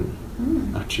different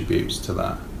attributes to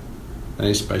that, and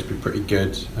it's supposed to be pretty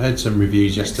good. I heard some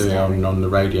reviews yesterday on the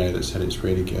radio that said it's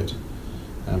really good.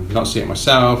 Not seen it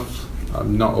myself.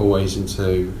 I'm not always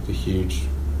into the huge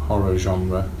horror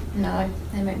genre. No,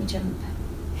 they make me jump.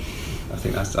 I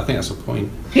think that's a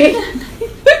point.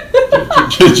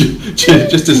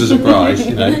 just as a surprise,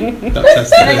 you know. That's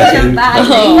They make me jump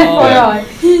badly.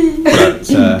 Oh.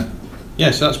 But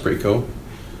yeah, so that's pretty cool.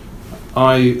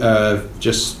 I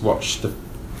just watched the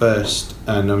first,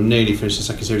 and I'm nearly finished the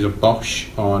second series of Bosch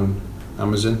on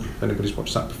Amazon. If anybody's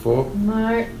watched that before,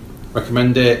 No.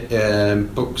 recommend it.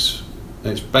 Books.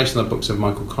 It's based on the books of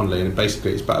Michael Connelly, and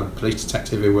basically it's about a police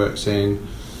detective who works in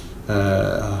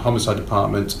a homicide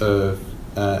department of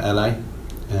LA,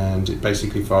 and it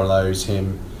basically follows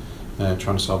him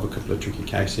trying to solve a couple of tricky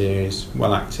cases.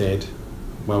 Well acted,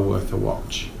 well worth a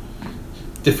watch.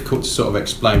 Difficult to sort of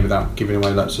explain without giving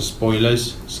away lots of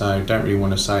spoilers, so don't really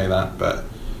want to say that, but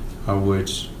I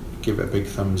would give it a big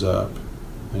thumbs up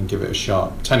and give it a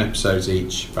shot. 10 episodes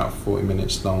each, about 40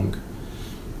 minutes long,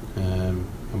 and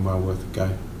well worth a go.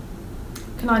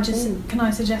 Can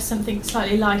I suggest something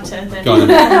slightly lighter than Go on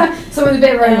then. Some of the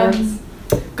bit of romance.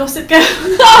 Gossip Girl?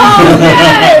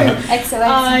 XOX.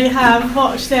 I have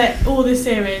watched all the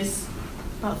series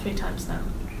about 3 times now.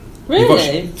 You've watched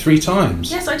Really? it 3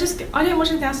 times? Yes, I don't watch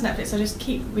anything else on Netflix. I just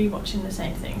keep rewatching the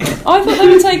same thing. I thought they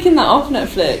were taking that off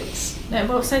Netflix. No,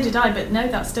 well, so did I, but no,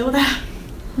 that's still there.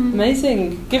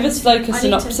 Amazing. Give us like a I need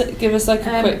synopsis. Give us like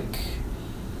a quick.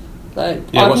 Like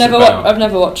Yeah, I've what's never it about? I've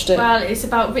never watched it. Well, it's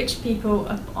about rich people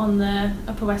up on the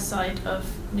Upper West Side of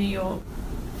New York.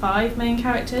 5 main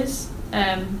characters: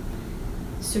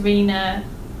 Serena,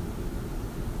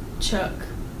 Chuck,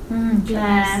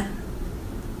 Blair,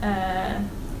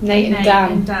 Nate and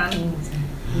Dan. Dan.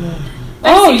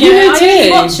 Oh, Basically, you I know only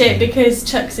too. watch it because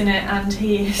Chuck's in it and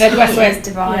he is. Ed Westwood. He is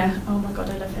divine. Yeah. Oh my god,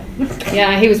 I love him.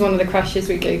 Yeah, he was one of the crushes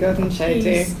we googled and showed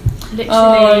you. He's literally.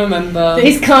 Oh, I remember.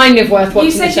 He's kind of worth watching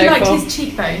You said the you show liked for. his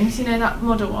cheekbones, you know that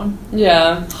model one?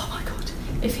 Yeah. Oh my god.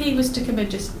 If he was to come in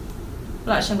just.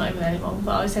 Well, actually, I'm not even there anymore,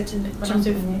 but I said to Nick when I was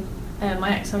with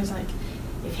my ex, I was like,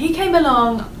 if he came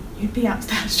along, you'd be out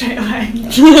there straight away.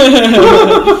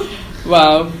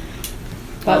 Wow.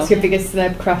 That's your biggest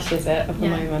celeb crush, is it, at the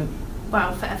Yeah. moment?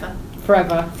 Wow, forever.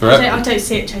 Forever. I don't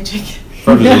see it changing.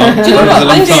 Forever's a long, Do you know forever's a what?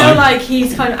 long I feel time. like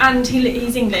he's kind of, and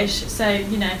he's English, so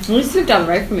you know. We used to live down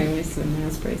the road from him. We used to live in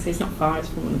Aylesbury, so he's not far. It's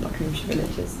from one of the Buckinghamshire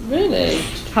villages. Really?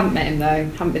 Haven't met him though.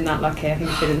 Haven't been that lucky. I think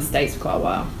he's been in the States for quite a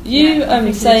while. You Yeah, I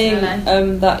think he saying lives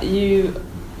in that you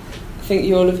think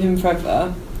you'll love him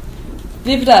forever.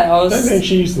 The other day I I don't was think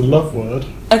she used the love word.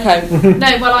 okay.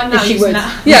 No, well, I'm now She using would.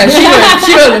 that. Yeah,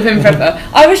 she will love him forever.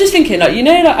 I was just thinking, like, you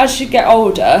know, like as you get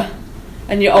older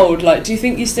and you're old, like, do you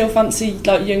think you still fancy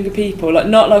like younger people? Like,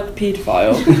 not like a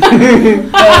paedophile,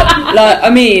 but like, I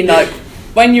mean, like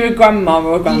when you're a grandma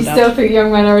or a Do you granddad. still think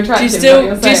young men are Do attractive?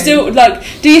 you still like?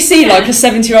 Do you see like a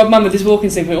 70-year-old man with his walking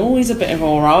stick? Oh, he's a bit of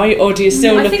alright, or do you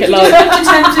still I look think at you like? look in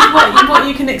terms of what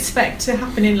you can expect to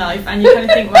happen in life, and you kind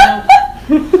of think, well,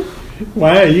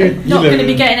 Wow, you not live going to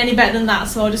be in- getting any better than that,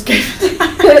 so I'll just go for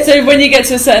that. So when you get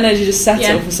to a certain age, you just settle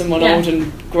Yeah. for someone Yeah. old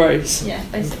and gross. Yeah,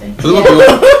 basically. But they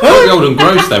might be old and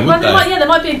gross then, Well, wouldn't they? there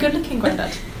might be a good-looking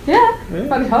granddad. Yeah, Yeah.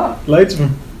 might be hot. Loads of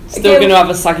them. Still going to have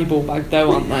a saggy ball bag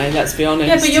though, aren't they? Let's be honest.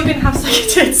 Yeah, but you're going to have saggy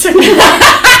tits.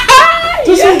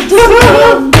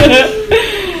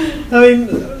 I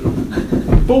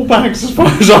mean, ball bags, as far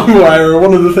as I'm aware, are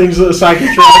one of the things that are saggy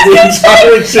throughout the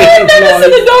entirety of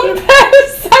life.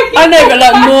 I know, but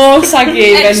like more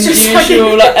saggy than Extra saggy.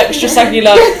 usual, like extra saggy,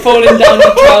 like falling down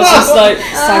your trousers, like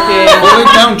saggy. Falling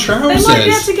down They might be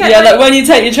able trousers. to get Yeah, like when you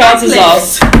take your trousers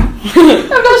off. I'm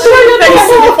not sure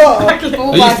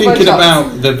Are you thinking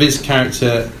about the Viz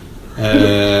character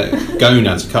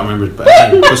Gonads? I can't remember his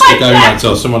name. Buster Gonads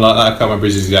or someone like that. I can't remember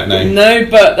his exact name. No,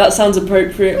 but that sounds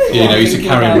appropriate. For You what know, I'm he used to thinking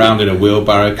carry him about. around in a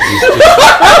wheelbarrow because his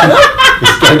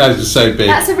gonads are so big.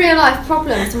 That's a real life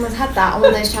problem. Someone's had that on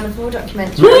one of those Channel 4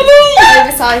 documentaries. Really?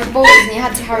 Oversized balls, and you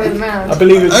had to carry them around. I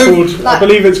believe it's Oh. called. I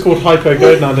believe it's called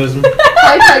hypogonadism.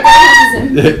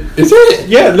 Hypogonadism. Is it?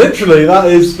 Yeah, literally, that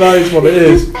is what it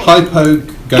is.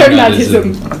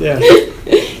 Hypogonadism. Yeah.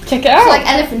 Check it It's out. like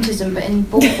elephantism, but in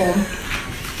ball form.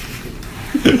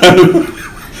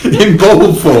 In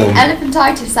ball form.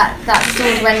 Elephantitis, that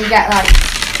disorder when you get like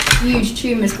huge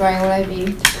tumours growing all over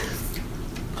you.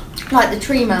 Like the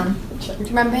tree man. Do you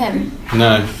remember him?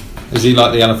 No. Is he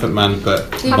like the Elephant Man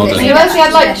but He modern? was- He actually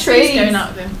had like Yes, trees. Trees going out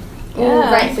of him. All Yeah,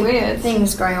 great it's big weird.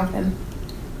 things growing off him.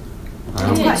 Wow.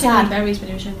 Quite He ate too sad. many berries when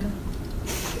he was younger.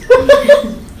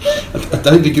 I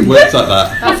don't think it works like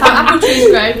that. That's how apple trees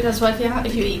grow. That's why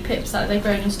if you eat pips, they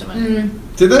grow in your stomach.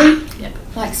 Do they?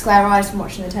 Like square eyes from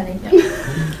watching the telly.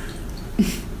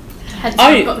 Hence,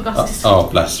 I- I've got the glasses. Oh,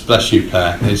 bless you,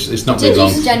 Pear. It's not It been long.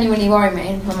 used to genuinely worry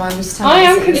me. My mum used to tell me. I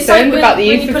am this. concerned about the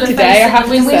when youth you of put a today, face I in have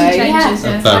the to wind say. changes,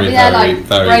 I'm yeah. very, I'd be there, very, like,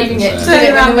 very braving it. concerned. Turn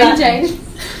Turn around around the with wind change.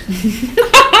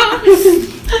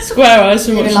 Square eyes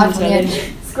from Living watching life the on the telly.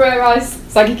 edge. Square eyes,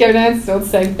 saggy gonads, all the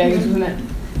same thing, isn't it?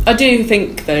 I do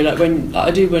think though, like when like,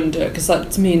 I do wonder, because like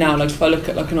to me now, like if I look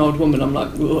at like an old woman, I'm like,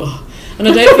 ugh. And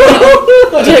I don't think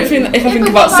that, I don't think that if I think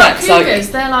about sex, like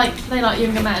cougars, they like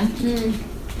younger men.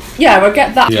 yeah, I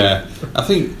get that. Yeah, I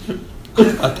think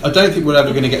I don't think we're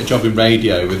ever going to get a job in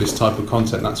radio with this type of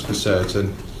content. That's for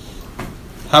certain.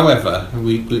 However,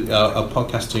 our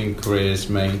podcasting careers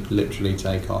may literally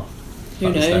take off. Who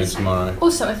like the snow knows? tomorrow.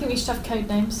 Also, I think we should have code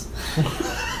names.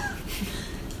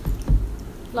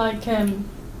 Like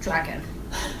Dragon.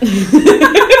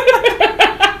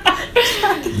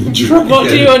 What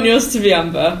do you want yours to be,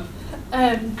 Amber?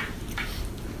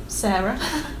 Sarah.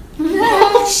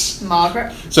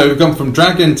 Margaret. So we've gone from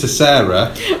Dragon to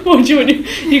Sarah. What do you want?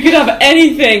 You could have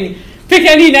anything. Pick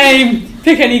any name.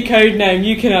 Pick any code name.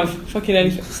 You can have fucking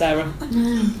anything, Sarah.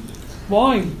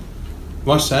 Why?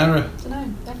 Why Sarah? I don't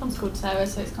know. Everyone's called Sarah,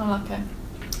 so it's kind of like a.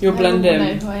 You're everyone will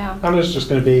blending. know who I am. Hannah's just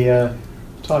going to be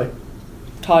tight.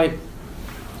 Type.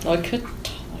 Like a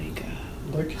tiger.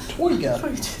 Like a toy girl.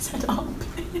 Probably just said armpit.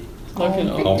 Like an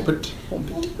Orbit.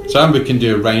 So Amber can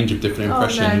do a range of different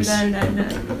impressions. Oh no.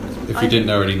 If you didn't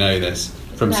already know this,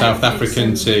 from No, South it's,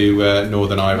 African to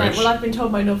Northern Irish. Well, I've been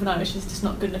told my Northern Irish is just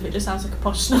not good enough. It just sounds like a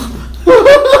posh snob.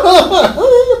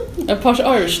 A posh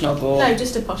Irish snob or No,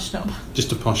 just a posh snob.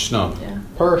 Just a posh snob. Yeah.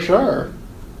 For sure.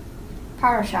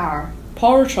 Parashar.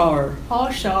 Porchar.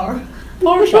 Poshar.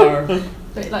 Porchar.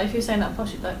 But like if you're saying that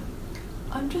posh, you'd be like,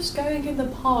 I'm just going in the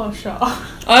Parsha.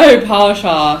 Oh,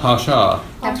 Parsha. Parsha.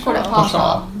 You have to call it Parsha.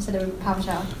 Parsha instead of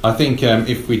Parsha. I think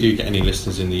if we do get any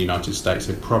listeners in the United States,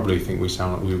 they probably think we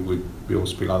sound like we would be all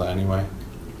speak like that anyway.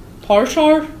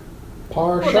 Parsha?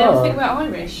 What, they all think Parsha.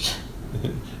 we're Irish.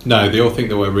 No, they all think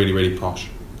that we're really, really posh.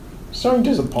 So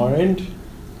disappointed.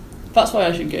 That's why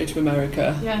I should go to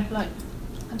America. Yeah, like,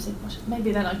 I'm so posh.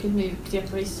 Maybe then I could move to the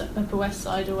Upper West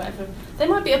Side or whatever. There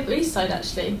might be Upper East Side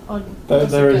actually. There Gossip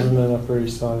Girl. isn't an Upper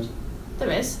East Side.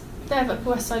 There is. They have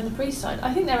Upper West Side and Upper East Side.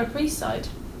 I think they're Upper East Side.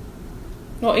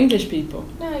 Not English people.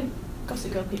 No,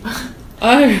 Gossip Girl people.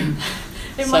 Oh. In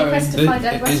my Sorry. quest to find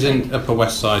Ed Isn't Westwick. Upper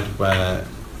West Side where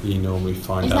you normally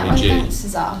find Isn't that Ali where the G?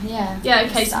 gangsters are? Yeah. Yeah,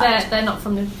 okay, so Side. they're not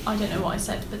from the. I don't know what I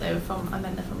said, but they were from. I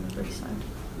meant they're from the Upper East Side.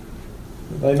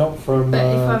 They're not from. But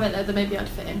if I went there, then maybe I'd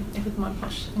fit in with my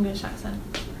posh English accent.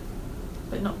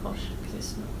 But not posh, because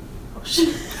it's not posh.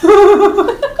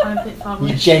 Kind of a bit far your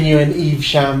away. genuine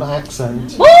Evesham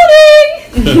accent.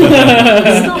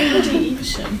 It's not bloody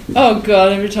Evesham. Oh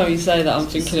god, every time you say that I'm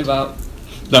thinking about...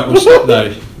 That was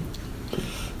no.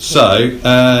 So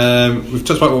we've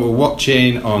talked about what we're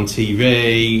watching on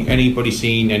TV. Anybody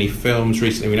seen any films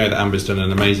recently? We know that Amber's done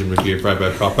an amazing review of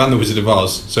RoboCop and The Wizard of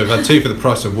Oz. So we've had two for the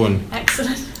price of one.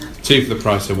 Excellent. Two for the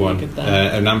price of one. Look at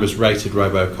that. And Amber's rated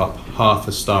RoboCop half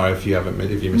a star. If you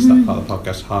missed that part of the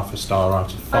podcast, half a star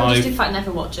out of I would just, 5. in fact,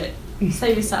 never watch it.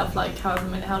 Save yourself, like, however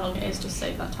many, how long it is, just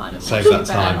save that time. And Save watch that it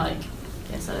better, time. Like,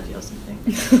 Yes, I Love You or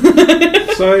something.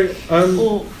 So,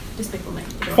 Or Despicable Me.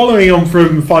 following on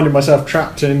from finding myself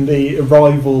trapped in the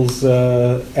arrivals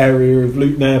area of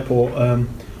Luton Airport,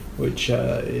 which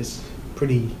is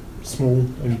pretty small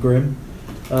and grim,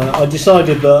 I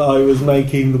decided that I was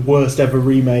making the worst ever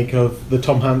remake of the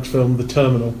Tom Hanks film The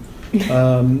Terminal.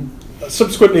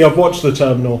 Subsequently, I've watched The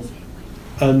Terminal,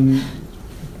 and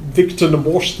Victor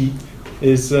Naborsky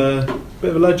is a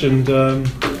bit of a legend.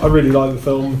 I really like the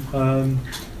film.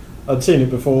 I'd seen it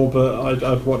before, but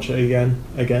I'd watch it again.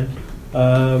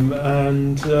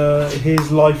 And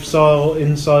his lifestyle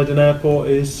inside an airport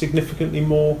is significantly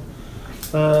more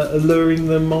alluring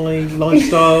than my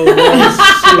lifestyle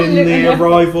was in the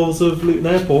arrivals of Luton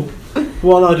Airport.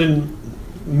 One, I didn't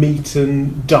meet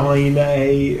and dine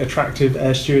a attractive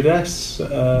air stewardess.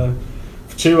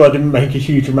 Two, I didn't make a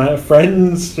huge amount of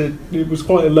friends. It was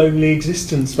quite a lonely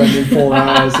existence spending 4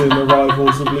 hours in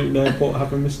arrivals of Luton Airport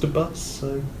having missed a bus.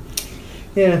 So,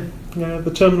 yeah,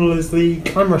 the terminal is the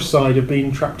glamorous side of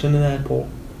being trapped in an airport.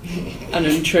 And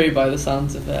untrue by the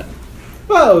sounds of it.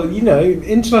 Well,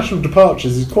 international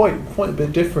departures is quite a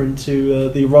bit different to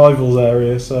the arrivals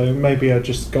area. So maybe I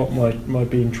just got my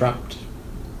being trapped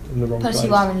in the wrong Plus, place.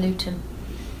 you are in Luton.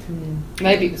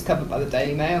 Maybe it was covered by the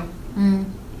Daily Mail. Mm.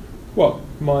 What?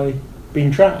 My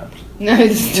being trapped? No,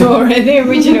 the story, the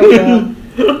original film.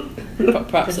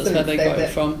 Perhaps that's where they got it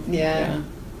from. Yeah.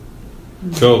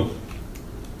 Cool.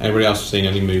 Anybody else seen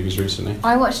any movies recently?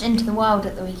 I watched Into the Wild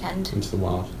at the weekend, Into the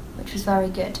Wild. which was very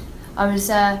good.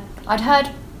 I'd heard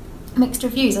mixed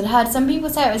reviews. I'd heard some people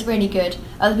say it was really good,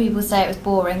 other people say it was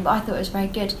boring, but I thought it was very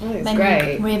good. Oh, it's Made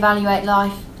great. me reevaluate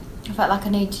life. I felt like I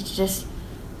needed to just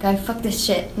go fuck this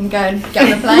shit and go and get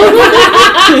on a plane.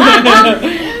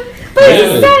 But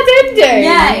it's a sad ending.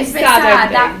 Yeah, it's a bit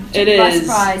sad. That It took me by is.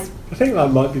 surprise. I think that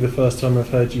might be the first time I've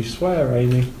heard you swear,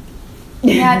 Amy.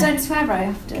 Yeah, I don't swear very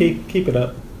often. Keep it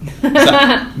up. Is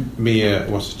that Mia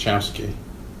Wasikowska?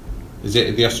 Is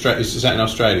it the Is that in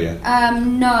Australia?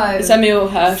 No. It's Emil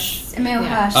Hirsch. It's Emil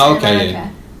Yeah. Hirsch Oh, in okay, America. yeah.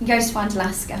 He goes to find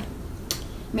Alaska.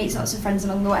 Meets lots of friends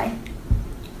along the way.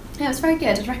 Yeah, it was very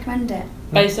good. I'd recommend it.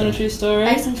 Based on a true story.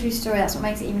 Based on a true story, that's what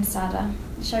makes it even sadder.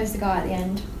 It shows the guy at the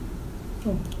end.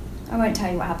 Oh. I won't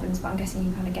tell you what happens, but I'm guessing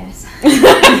you kind of guess.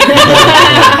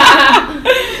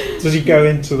 Does he go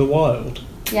into the wild?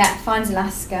 Yeah, finds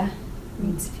Alaska,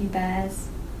 meets a few bears,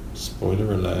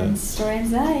 Spoiler and alert. story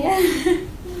ends there, yeah.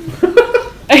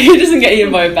 He doesn't get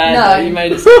eaten by a bear, No. though. You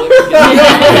made it sound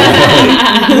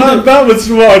like that was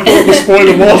what I thought the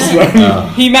spoiler was then.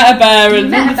 He met a bear and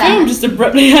met a the bear. film just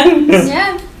abruptly ends.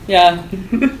 Yeah, Yeah.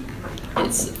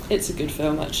 It's a good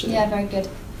film, actually. yeah, very good.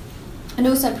 And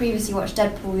also previously watched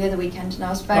Deadpool the other weekend, and I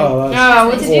was very... Oh, that's Oh,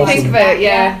 what did you awesome. think of it?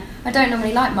 Yeah. I don't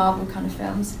normally like Marvel kind of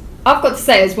films. I've got to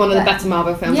say it's one of the But- better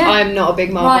Marvel films. Yeah. I'm not a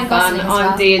big Marvel Ryan fan. Gosling as I'm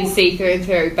well. D&C through and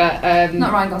through, but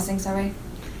Not Ryan Gosling, sorry.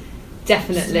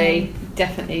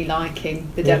 definitely liking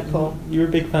the Deadpool. You're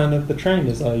a big fan of the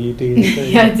trainers, are you,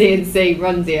 D&C? Yeah, D&C,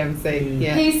 run DMC.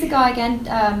 Yeah. Who's the guy again?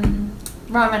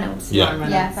 Ryan Reynolds. Yeah. Ryan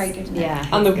Reynolds. Yeah, very good. Isn't it? Yeah.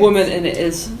 And the he's good. woman in it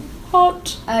is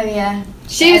hot. Oh yeah.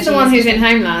 She was the one who's in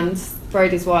Homeland.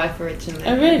 Brody's wife originally.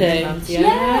 Oh, really? Yeah.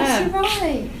 Yes, you're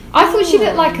right. I thought she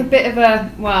looked like a bit of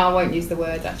a. Well, I won't use the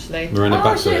word actually. Marina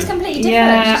Oh, she looks Baxter. completely different.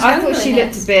 Yeah, She's I younger thought she in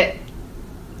looked it. a bit.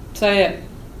 Say it.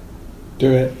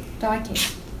 Do it.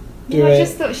 Dykey. Do I it.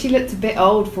 just thought she looked a bit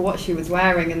old for what she was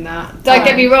wearing and that. Don't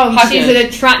get me Oh. wrong, she's Haggard. an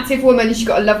attractive woman. She's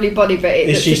got a lovely body, but it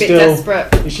Is looks she a bit still-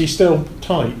 desperate. Is she still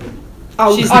tight?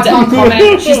 Oh, She's I can't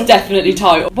comment. She's definitely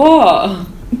tight. What?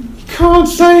 Can't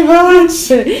say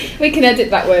that. We can edit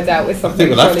that word out with I something.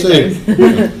 think we'll have surely, to.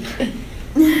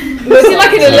 James. Was it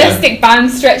like an elastic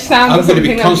band stretch sound? I'm or going to be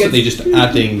something that constantly goes- just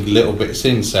adding little bits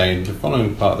in, saying the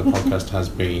following part of the podcast has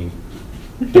been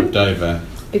dubbed over.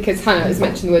 Because Hannah has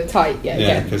mentioned the word tight. Yeah, Yeah,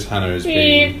 again. because Hannah has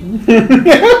been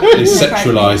is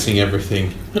sexualising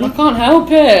everything. I can't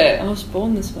help it. I was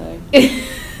born this way.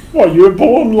 What, you were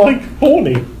born like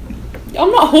horny? I'm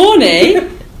not horny.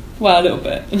 Well, a little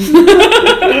bit.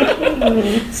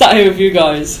 Sat here with you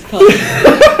guys.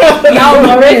 Now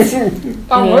I'm worried.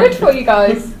 I'm worried for you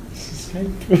guys.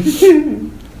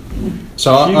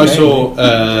 So I You saw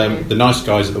The Nice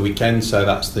Guys at the weekend, so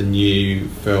that's the new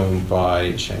film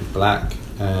by Shane Black,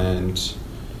 and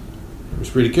it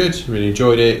was really good, really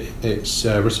enjoyed it. It's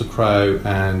Russell Crowe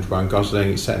and Ryan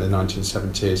Gosling. It's set in the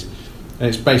 1970s, and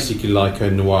it's basically like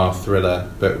a noir thriller,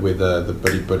 but with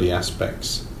the buddy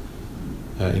aspects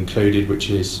included, which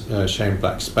is Shane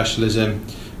Black's specialism.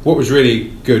 What was really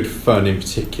good fun in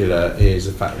particular is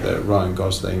the fact that Ryan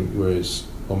Gosling was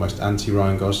almost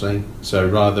anti-Ryan Gosling, so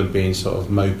rather than being sort of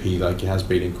mopey like he has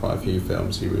been in quite a few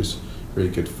films, he was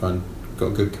really good fun,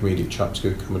 got good comedic chops,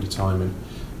 good comedy timing,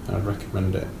 and I'd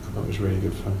recommend it. I thought it was really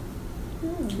good fun.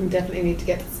 We definitely need to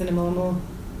get to the cinema more.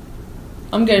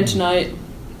 I'm going tonight.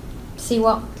 See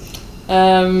what? Me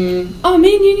and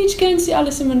you need to go and see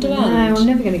Alice in Wonderland. No, I'm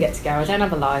never going to get to go. I don't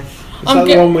have a life. Is I'm that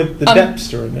the go- one with the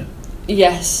Depster in it?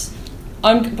 Yes.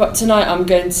 But tonight I'm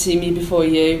going to see Me Before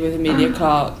You with Emilia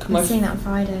Clarke. I've seen that on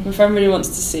Friday. My friend really wants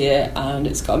to see it, and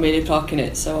it's got Emilia Clarke in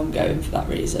it, so I'm going for that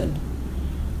reason.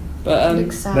 But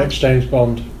Looks sad. Next James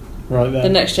Bond, right there. the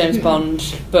next James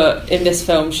Bond, but in this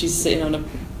film she's sitting on a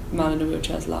man in a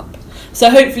wheelchair's lap.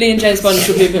 So hopefully in James Bond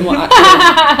she'll be a bit more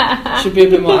active. She'll be a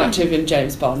bit more active in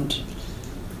James Bond.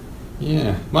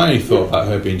 Yeah, my only thought about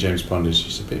her being James Bond is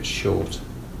she's a bit short.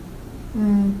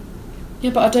 Mm. Yeah,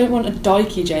 but I don't want a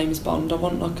dykey James Bond. I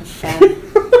want like a femme.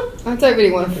 I don't really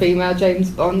want a female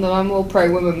James Bond, and I'm all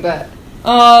pro woman, but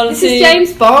Oh, this see. is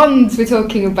James Bond we're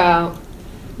talking about.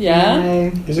 Yeah. No.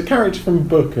 He's a character from a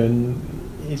book, and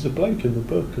he's a bloke in the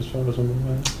book, as far as I'm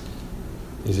aware.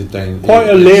 Is it Dane? Quite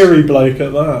a leery bloke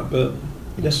at that, but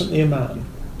definitely a man.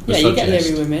 Yeah, you get Misogynist.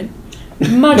 leery women.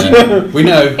 Imagine. We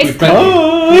know. It's We've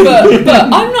met you.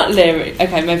 but I'm not leery.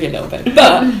 Okay, maybe a little bit.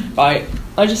 But right,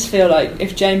 I just feel like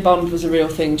if Jane Bond was a real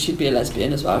thing, she'd be a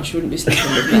lesbian as well. She wouldn't be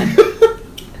sleeping with men.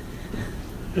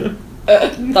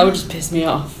 That would just piss me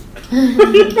off. So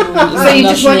you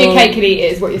just want your cake and eat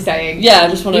it, is what you're saying? Yeah, I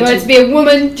just want You it want it to be a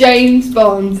woman, James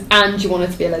Bond, and you want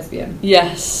it to be a lesbian.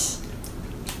 Yes.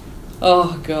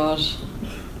 Oh God.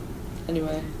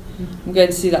 Anyway, I'm going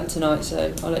to see that tonight,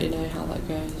 so I'll let you know how that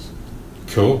goes.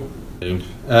 Cool.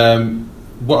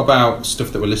 What about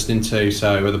stuff that we're listening to?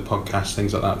 So other podcasts,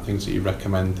 things like that, things that you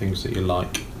recommend, things that you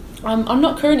like. I'm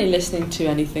not currently listening to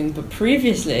anything, but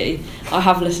previously I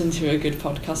have listened to a good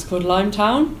podcast called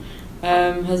Limetown.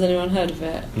 Has anyone heard of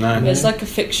it? No. It's like a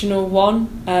fictional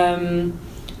one, and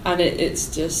it's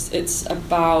just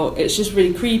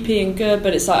really creepy and good.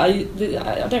 But it's like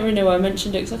I don't really know why I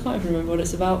mentioned it because I can't even remember what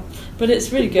it's about. But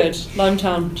it's really good.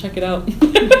 Limetown, check it out.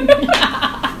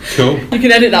 Cool. You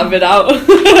can edit that bit out.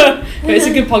 But it's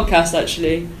a good podcast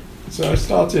actually. So I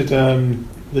started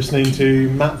listening to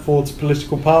Matt Ford's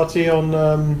Political Party on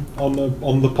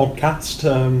the podcast.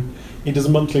 He does a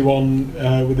monthly one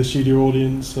with a studio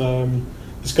audience.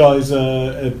 This guy's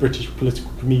a British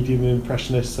political comedian and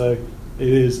impressionist, so it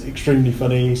is extremely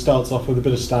funny. He starts off with a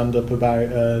bit of stand-up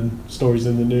about stories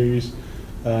in the news,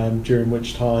 during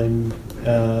which time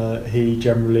he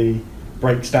generally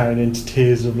breaks down into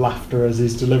tears of laughter as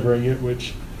he's delivering it,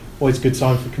 which always a good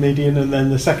sign for a comedian. And then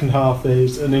the second half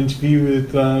is an interview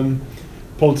with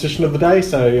politician of the day.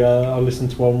 So I listened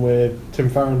to one with Tim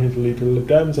Farron, who's the leader of Lib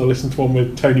Dems. I listened to one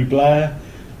with Tony Blair,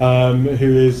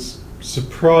 who is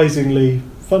surprisingly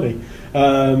funny.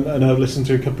 And I've listened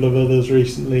to a couple of others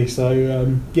recently. So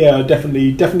yeah,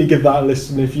 definitely give that a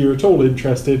listen if you're at all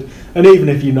interested. And even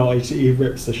if you're not, he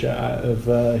rips the shit out of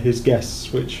his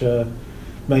guests, which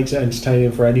makes it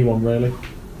entertaining for anyone, really.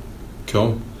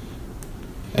 Cool.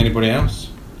 Anybody else?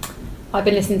 I've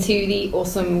been listening to the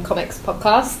Awesome Comics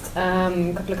podcast.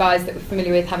 A couple of guys that we're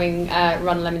familiar with having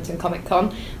run Leamington Comic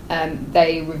Con.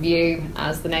 They review,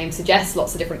 as the name suggests,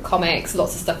 lots of different comics,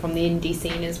 lots of stuff from the indie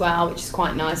scene as well, which is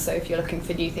quite nice. So if you're looking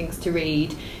for new things to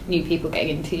read, new people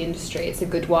getting into the industry, it's a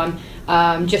good one.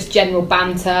 Just general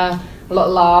banter, a lot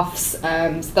of laughs,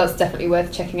 so that's definitely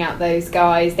worth checking out those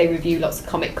guys. They review lots of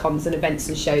comic cons and events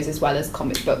and shows, as well as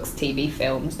comic books, TV,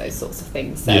 films, those sorts of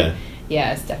things. So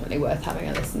yeah, it's definitely worth having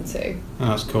a listen to. Oh,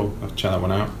 that's cool. I'll check that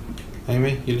one out.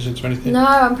 Amy, you listen to anything? No,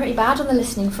 I'm pretty bad on the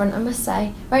listening front, I must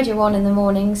say. Radio 1 in the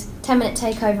mornings, 10-minute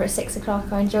takeover at 6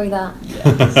 o'clock, I enjoy that.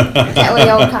 Get all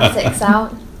the old classics out.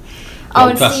 The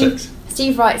old classics.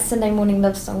 Steve writes Sunday morning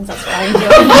love songs, that's what I enjoy.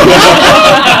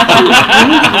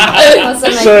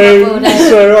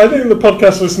 So I think the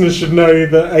podcast listeners should know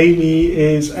that Amy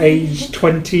is aged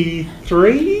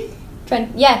 23?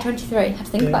 23. I had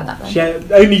to think about that then. Yeah,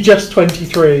 only just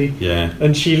 23. Yeah.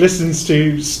 And she listens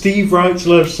to Steve Wright's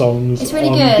love songs It's really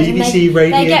on good. BBC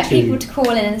Radio 2. They get people to call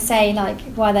in and say like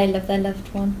why they love their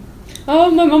loved one. Oh,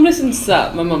 my mum listens to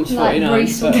that. My mum's 49. Like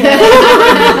Bruce. But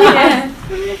Yeah.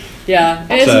 Yeah,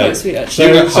 it is quite sweet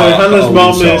actually. So Hannah's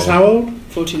mum is how old?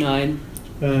 49.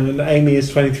 And Amy is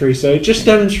 23. So it just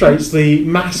demonstrates the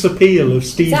mass appeal of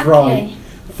Steve Exactly. Wright,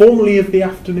 formerly of The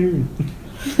Afternoon.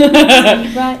 Right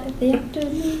at the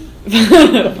afternoon.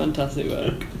 Fantastic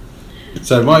work.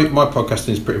 So my podcasting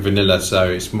is pretty vanilla, so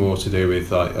it's more to do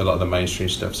with like a lot of the mainstream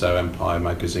stuff, so Empire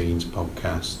magazines,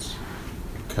 podcasts,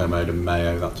 Kermode and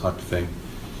Mayo, that type of thing.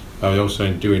 I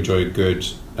also do enjoy a good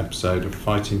episode of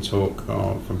Fighting Talk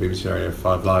from BBC Radio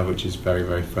 5 Live, which is very,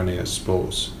 very funny. It's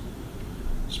sports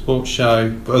show,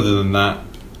 but other than that,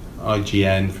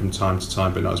 IGN from time to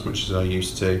time, but not as much as I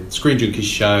used to. Screen Junkies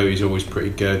show is always pretty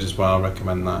good as well. I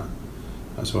recommend that.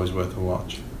 That's always worth a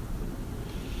watch.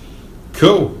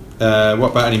 Cool.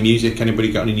 What about any music?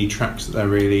 Anybody got any new tracks that they're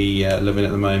really loving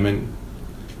at the moment?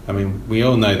 I mean, we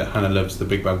all know that Hannah loves the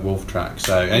Big Bad Wolf track,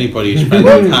 so anybody who's friends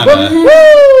with Hannah, we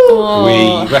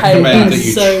recommend that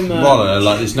you so much. swallow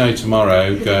like there's no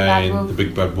tomorrow going the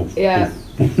Big Bad Wolf. Yeah.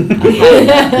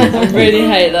 I really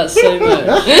hate that so much.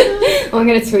 I'm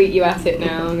going to tweet you at it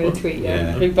now. I'm going to tweet you.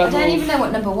 Yeah. Big I Bad don't Wolf. even know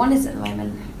what number 1 is at the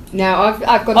moment. No,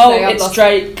 I've got to Oh, say I've it's lost.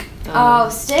 Drake. Oh,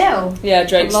 still. Yeah, I've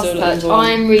Drake's lost still touch. number one.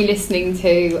 I'm re-listening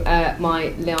to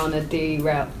my Lana Del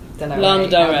Rey. Lana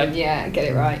Del Rey. album. Yeah,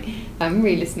 get it right. I'm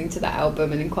re-listening to that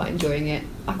album and I'm quite enjoying it.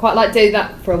 I quite like doing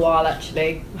that for a while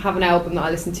actually. I have an album that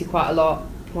I listen to quite a lot.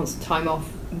 Once the time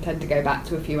off, and tend to go back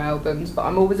to a few albums, but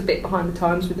I'm always a bit behind the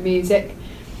times with the music.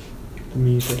 The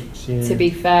music, yeah. To be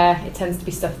fair, it tends to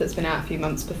be stuff that's been out a few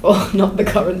months before, not the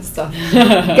current stuff.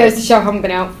 It goes to show I haven't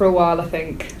been out for a while, I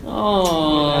think.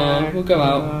 Oh, we'll go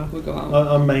out. We'll go out.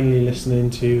 I'm mainly listening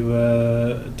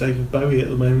to David Bowie at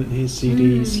the moment. His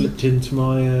CD slipped into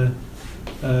my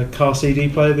car CD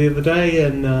player the other day,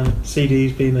 and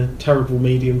CD's been a terrible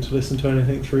medium to listen to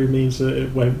anything through, means that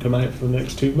it won't come out for the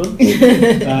next 2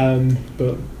 months.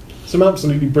 But some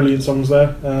absolutely brilliant songs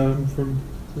there from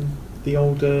the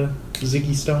old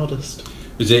Ziggy Stardust.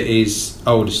 Is it his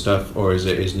older stuff or is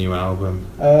it his new album?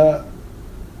 I'll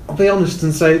be honest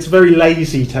and say it's a very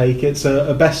lazy take. It's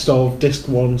a best of disc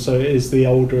 1, so it is the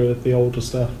older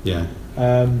stuff. Yeah.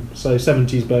 So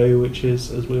 70s Bowie, which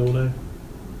is, as we all know,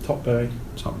 top Bowie.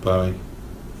 Top Bowie.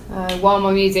 While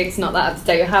my music's not that up to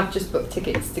date, I have just booked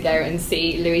tickets to go and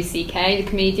see Louis C.K., the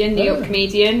comedian, New York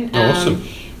comedian. Awesome.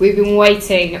 We've been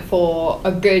waiting for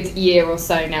a good year or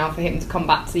so now for him to come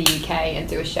back to the UK and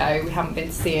do a show. We haven't been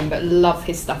to see him, but love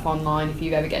his stuff online if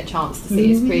you ever get a chance to see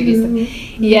his previous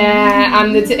stuff. Yeah,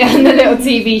 and the little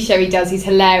TV show he does, he's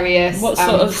hilarious. What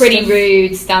sort of pretty stuff?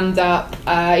 rude, stand-up.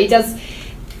 He does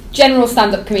general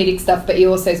stand-up comedic stuff, but he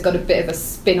also has got a bit of a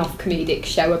spin-off comedic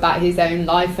show about his own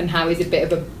life and how he's a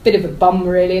bit of a bum,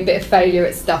 really, a bit of failure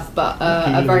at stuff, but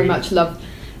a very much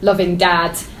loving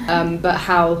dad, but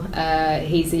how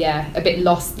he's a bit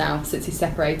lost now since he's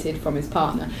separated from his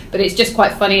partner. But it's just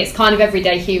quite funny. It's kind of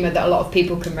everyday humour that a lot of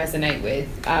people can resonate with,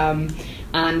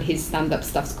 and his stand-up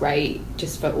stuff's great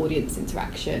just for audience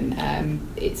interaction.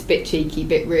 It's a bit cheeky, a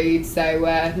bit rude, so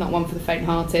not one for the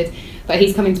faint-hearted. But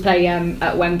he's coming to play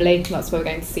at Wembley. That's where we're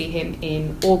going to see him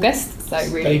in August, so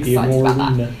really Stadium excited or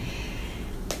about arena? that.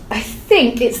 I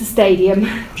think it's a stadium.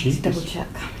 Jesus. Double check.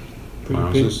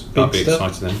 That'd be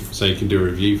exciting then. So you can do a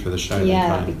review for the show. Yeah, then,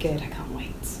 that'd be good. I can't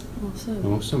wait.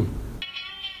 Awesome. Awesome.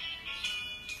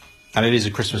 And it is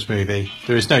a Christmas movie.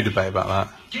 There is no debate about that.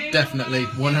 Definitely,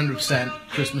 100%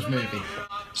 Christmas movie.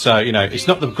 So, it's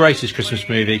not the greatest Christmas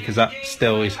movie because that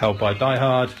still is held by Die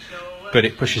Hard, but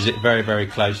it pushes it very, very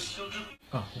close.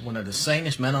 Oh, one of the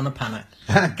sanest men on the planet.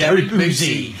 Gary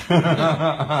Busey.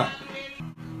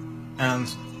 And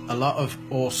a lot of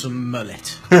awesome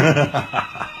mullet.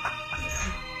 Yeah,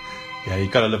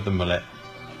 you've got to love the mullet.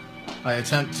 I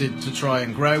attempted to try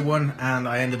and grow one, and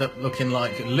I ended up looking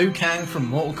like Liu Kang from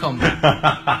Mortal Kombat.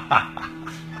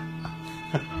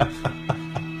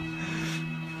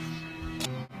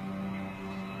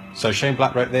 So Shane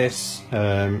Black wrote this.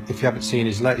 If you haven't seen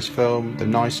his latest film, The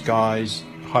Nice Guys,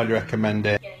 highly recommend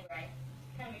it.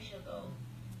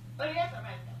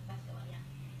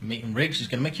 Meeting Riggs is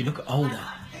going to make you look older.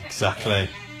 Exactly.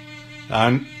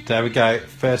 And there we go.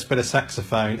 First bit of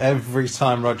saxophone. Every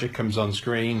time Roger comes on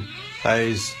screen,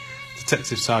 plays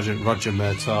Detective Sergeant Roger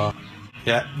Murtaugh.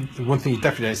 Yeah, the one thing you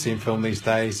definitely don't see in film these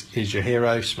days is your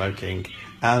hero smoking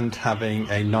and having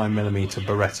a 9mm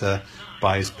Beretta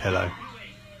by his pillow.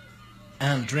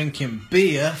 And drinking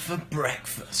beer for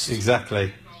breakfast.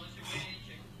 Exactly.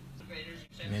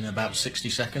 And in about 60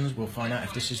 seconds, we'll find out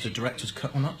if this is the director's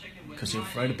cut or not, because he'll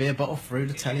throw the beer bottle through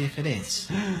to tell you if it is.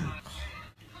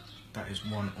 That is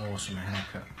one awesome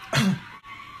haircut.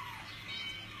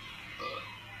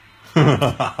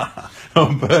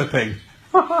 I'm burping.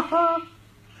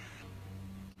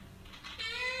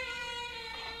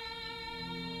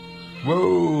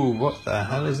 Whoa, what the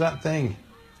hell is that thing?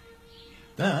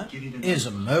 That is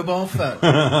a mobile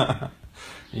phone.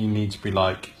 You need to be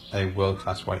like a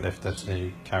world-class weightlifter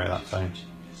to carry that phone.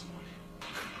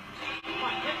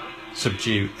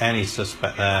 Subdue any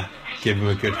suspect there, give him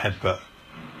a good headbutt.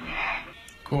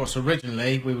 Of course,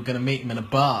 originally we were going to meet him in a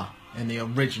bar in the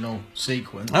original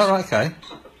sequence. Oh, right, okay.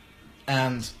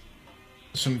 And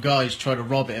some guys try to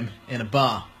rob him in a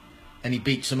bar, and he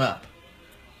beats them up.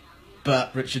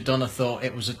 But Richard Donner thought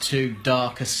it was a too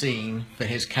dark a scene for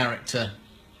his character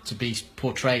to be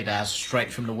portrayed as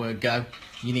straight from the word go.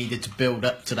 You needed to build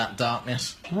up to that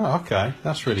darkness. Oh, okay.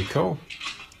 That's really cool.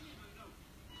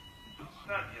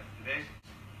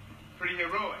 Pretty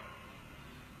heroic.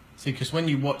 See, because when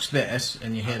you watch this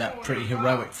and you hear that pretty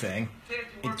heroic thing,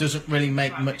 it doesn't really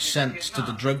make much sense to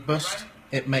the drug bust.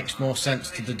 It makes more sense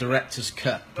to the director's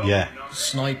cut. Yeah.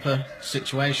 Sniper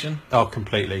situation. Oh,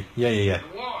 completely. Yeah.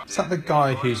 Is that the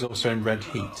guy who's also in Red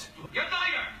Heat?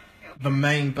 The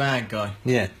main bad guy.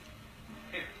 Yeah.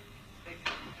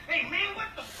 Hey man, what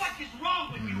the fuck is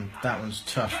wrong with you? That one's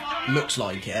tough. Looks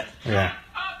like it. Yeah.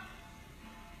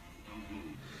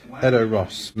 Edo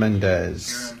Ross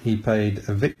Mendez. He played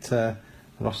Victor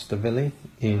Rostavilli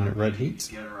in Red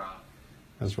Heat,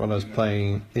 as well as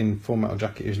playing in Full Metal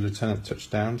Jacket as Lieutenant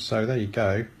Touchdown. So there you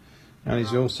go. And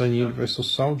he's also in Universal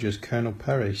Soldiers, Colonel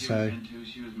Perry. So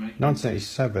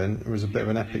 1987 was a bit of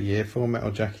an epic year. Full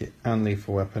Metal Jacket and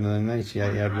Lethal Weapon, and in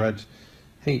 '88 he had Red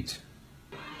Heat.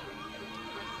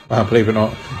 Well, believe it or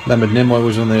not, Leonard Nimoy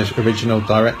was on the original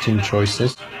directing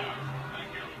choices.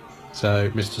 So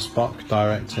Mr. Spock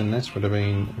directing this would have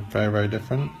been very, very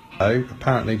different. So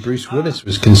apparently Bruce Willis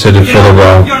was considered for the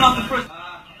role. You're not the first.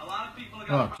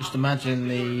 Well, just imagine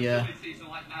the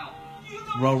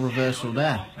role reversal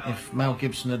there. If Mel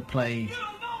Gibson had played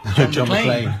John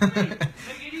McClane.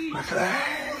 I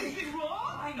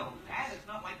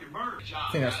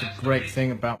think that's the great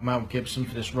thing about Mel Gibson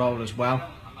for this role as well.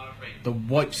 The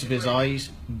whites of his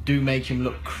eyes do make him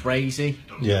look crazy.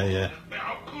 Yeah.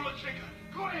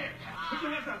 Go ahead. Put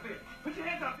your hands out there. Put your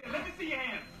hands out there. Let me see your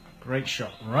hands. Great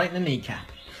shot, right in the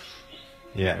kneecap.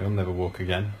 Yeah, he'll never walk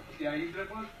again. See how easy that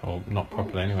was? Or not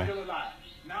properly anyway. Still alive.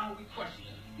 Now we question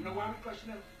him. You know why we question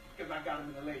him? Because I got him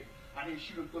in the leg. I didn't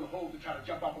shoot him full of holes to try to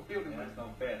jump off a building. That's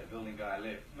not fair. The building guy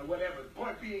lived. No, whatever.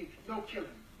 Point being, no killing.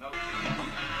 No.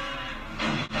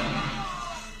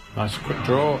 Nice quick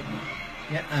draw.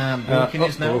 Yeah, and walking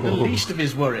is now the least of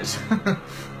his worries.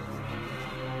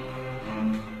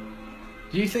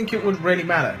 Do you think it would really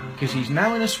matter? Because he's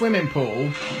now in a swimming pool,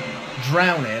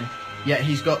 drowning, yet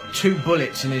he's got 2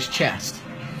 bullets in his chest.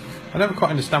 I never quite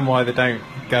understand why they don't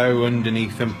go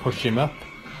underneath and push him up.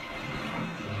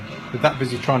 They're that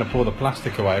busy trying to pull the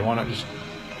plastic away, why not just...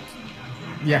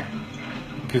 Yeah.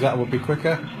 Because that would be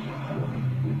quicker.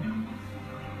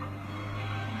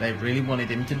 They really wanted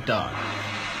him to die.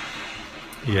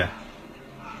 Yeah.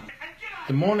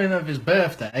 The morning of his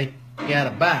birthday, he had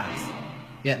a bath.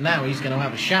 Yet now he's going to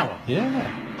have a shower. Yeah.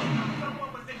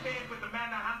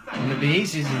 Wouldn't it be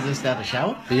easy to just have a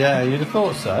shower? Yeah, you'd have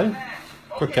thought so.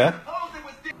 Quicker.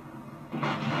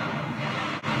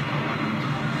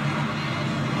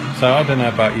 So I don't know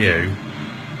about you,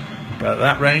 but at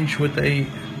that range, would they,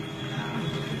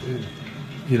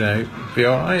 you know, be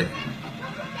alright?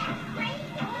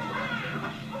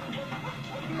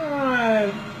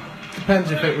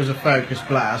 Depends if it was a focus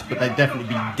blast, but they'd definitely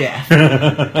be deaf.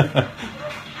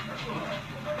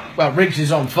 Well, Riggs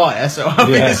is on fire, so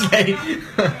obviously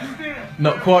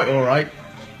not quite alright.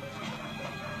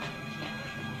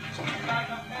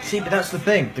 See, but that's the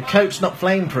thing. The coat's not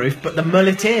flame-proof, but the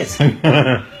mullet is. We got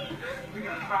a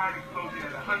fire explosion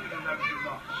at 111 in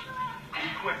March.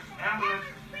 Request ambulance.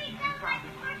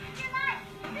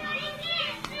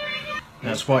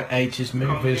 That's why 80s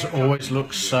movies always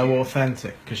look so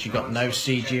authentic, because you got no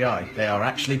CGI. They are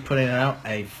actually putting out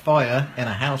a fire in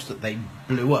a house that they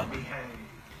blew up.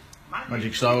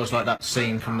 Magic, so I always like that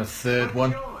scene from the third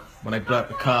one, when they blew up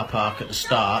the car park at the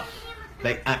start.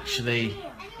 They actually,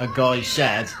 a guy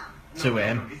said to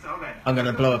him, I'm going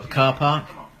to blow up a car park.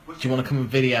 Do you want to come and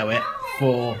video it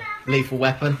for Lethal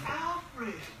Weapon?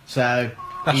 So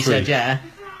he said yeah,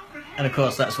 and of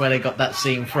course that's where they got that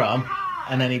scene from.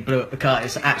 And then he blew up the car.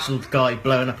 It's the actual guy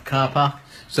blowing up a car park.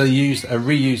 So they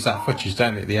reuse that footage,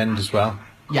 don't they, at the end as well?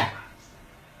 Yeah.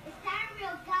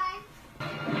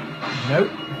 Nope.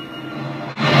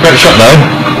 Great shot though,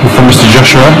 from Mr.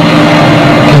 Joshua.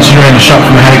 Considering a shot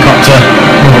from a helicopter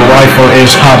with a rifle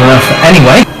is hard enough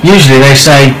anyway. Usually they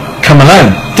say, come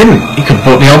alone. Didn't. He could have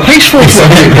brought the old police force.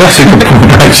 That's a good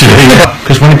point, actually.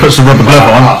 Because when he puts the rubber glove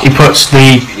on, he puts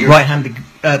the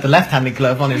left-handed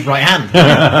glove on his right hand.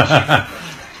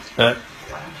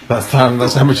 That's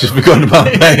how much he's forgotten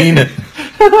about pain.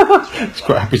 He's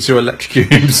quite happy to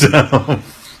electrocute himself.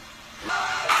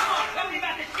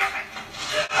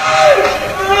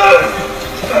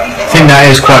 I think that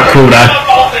is quite cool though.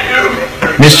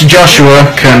 Mr. Joshua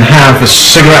can have a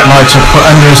cigarette lighter put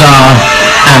under his arm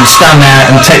and stand there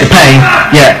and take the pain,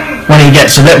 yet when he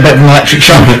gets a little bit of an electric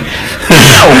shock,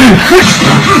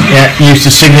 yeah, use the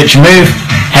signature move,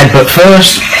 headbutt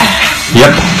first.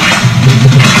 Yep.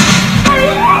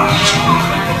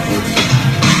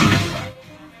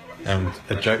 And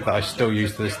a joke that I still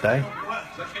use to this day.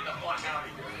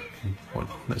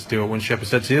 Let's do what one shepherd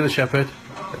said to the other shepherd.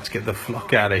 Let's get the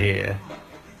flock out of here.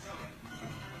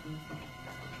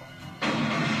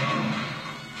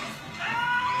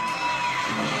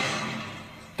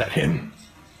 That him?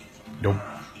 Nope.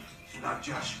 I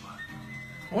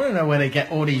want to know where they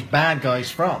get all these bad guys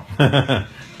from.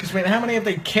 Because I mean, how many have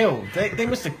they killed? They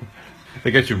must have...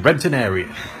 They go to Renton area.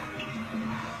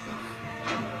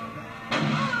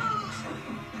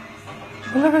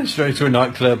 Straight to a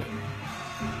nightclub.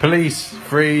 Police,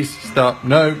 freeze, stop,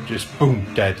 no, just boom,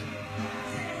 dead.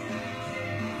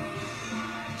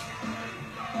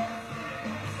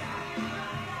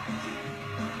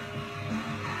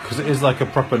 Because it is like a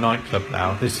proper nightclub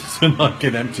now. This isn't like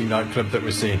an empty nightclub that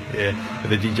we're seeing here with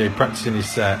the DJ practicing his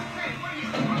set.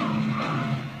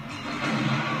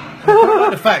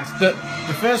 The fact that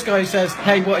the first guy says,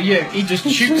 hey, what are you? He just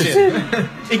shoots him.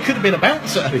 He could have been a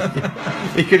bouncer.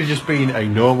 He could have just been a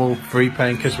normal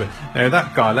free-paying customer. Now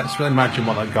that guy, let's imagine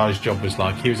what that guy's job was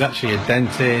like. He was actually a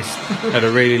dentist, had a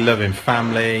really loving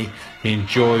family. He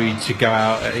enjoyed to go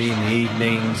out in the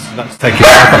evenings. Let's take his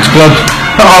Firefox Club.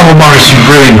 Oh, Morris, you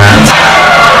ruined that.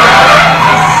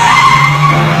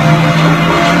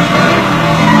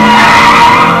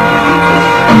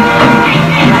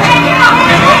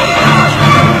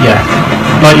 Yeah.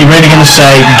 Like you're really going to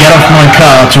say, get off my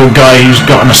car to a guy who's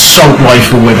got an assault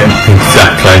rifle with him.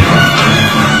 Exactly.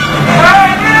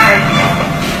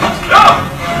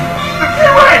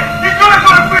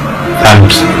 And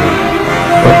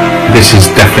this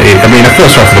is definitely, I mean, I feel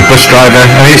sorry for the bus driver.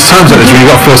 I mean, it's times like this when you've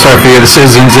got to feel sorry for the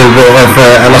citizens of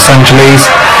Los Angeles,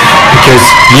 because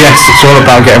yes, it's all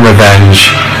about getting revenge,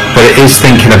 but it is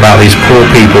thinking about these poor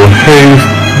people who,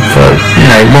 for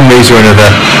one reason or another,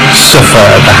 suffer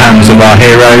at the hands of our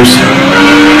heroes.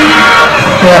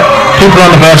 Yeah, people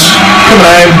on the bus, coming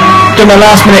home, doing their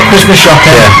last minute Christmas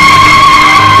shopping. Yeah.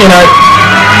 You know,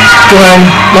 go home,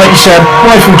 like you said,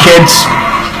 wife and kids,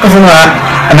 nothing like that,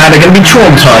 and now they're going to be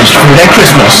traumatised through their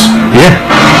Christmas. Yeah.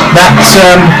 That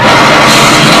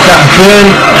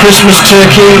burnt Christmas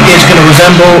turkey is going to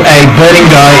resemble a burning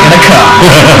guy in a car.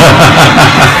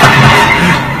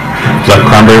 Is that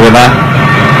cranberry with that?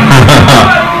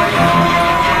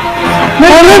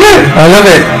 I love it. I love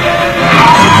it.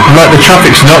 Like the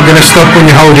traffic's not going to stop when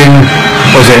you're holding,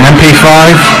 was it an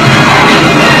MP5?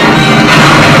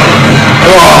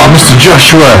 Oh, Mr.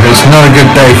 Joshua, it's not a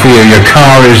good day for you. Your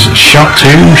car is shot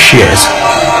to shit.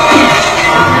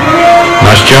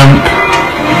 Nice jump.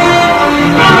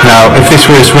 Now, if this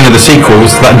was one of the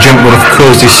sequels, that jump would have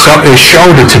caused his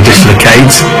shoulder to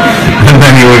dislocate, and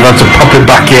then he would have had to pop it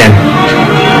back in.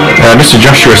 Mr.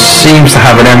 Joshua seems to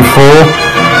have an M4.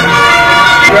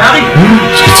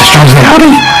 It's as strong as the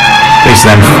Audi. It's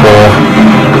an M4.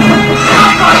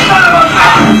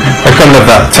 I've got to love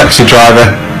that taxi driver.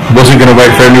 Wasn't going to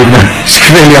wait for him even though it's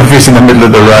clearly obvious in the middle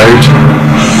of the road.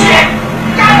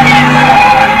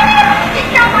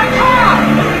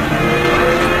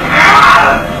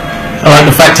 I like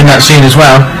the fact in that scene as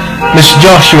well. Mr.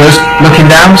 Joshua's looking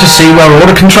down to see where all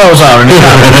the controls are and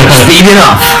speeding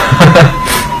off.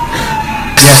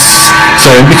 Yes. So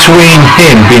in between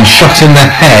him being shot in the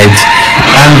head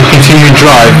and the continuing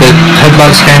drive, the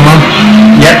headlights came on.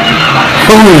 Yep.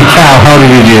 Holy cow! How did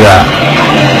he do that?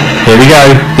 Here we go.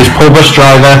 This poor bus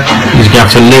driver is going to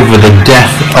have to live with the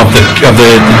death of the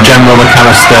General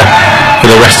McAllister for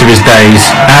the rest of his days.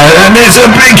 And it's a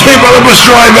big hit by the bus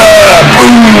driver.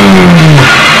 Boom!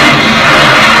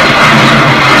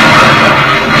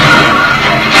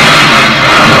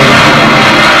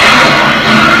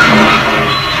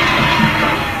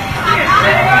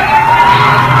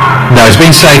 No, he's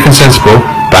been safe and sensible,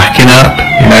 backing up,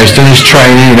 he's done his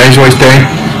training, he knows what he's doing.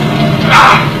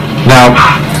 Now,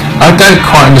 I don't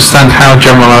quite understand how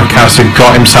General McAllister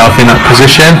got himself in that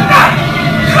position,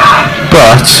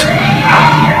 but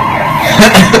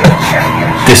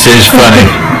this is funny.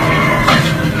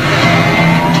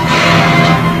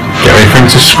 Get ready for him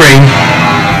to scream.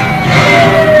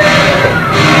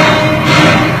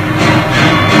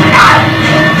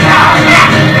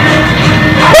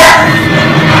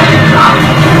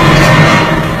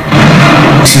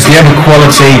 This is the other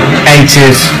quality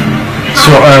 80s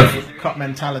sort of cop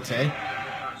mentality.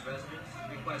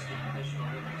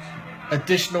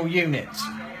 Additional units.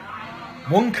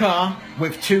 One car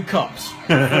with 2 cops.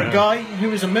 For a guy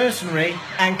who is a mercenary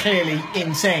and clearly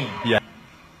insane. Yeah.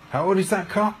 How old is that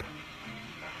cop?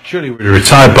 Surely would have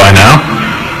retired by now.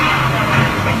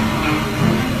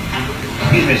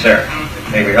 Excuse me, sir.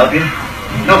 May we help you?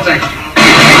 No, thanks.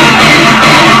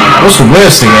 What's the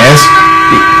worst thing is,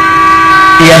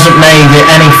 he hasn't made it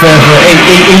any further.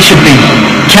 He should be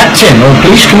captain or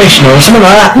police commissioner or something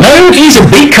like that. No, he's a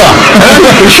beat cop.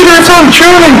 We should have done,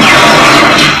 surely.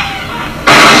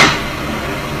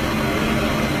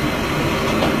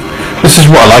 This is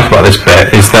what I like about this bit,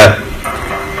 is that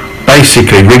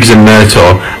basically Riggs and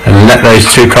Murtaugh and let those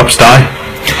 2 cops die.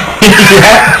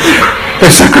 Yeah.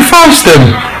 They sacrificed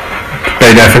them.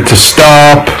 They didn't effort to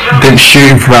stop, didn't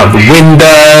shoot him from out the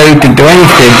window, didn't do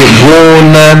anything, didn't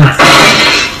warn them.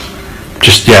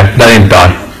 Just, let him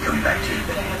die.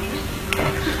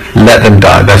 Let them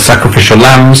die. They're sacrificial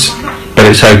lambs, but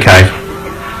it's okay.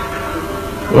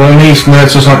 Well, at least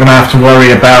Murtaugh's not going to have to worry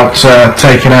about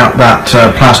taking out that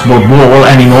plasterboard wall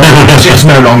anymore because it's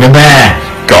no longer there.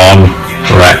 Gone.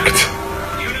 Wrecked.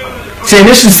 See,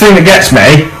 this is the thing that gets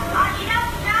me.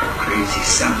 Crazy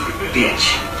son of a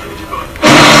bitch.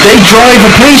 They drive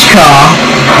a police car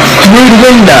through the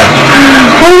window.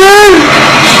 Oh no!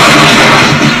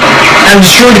 And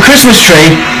destroy the Christmas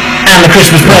tree and the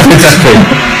Christmas presents. Exactly.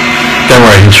 Don't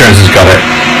worry, insurance has got it.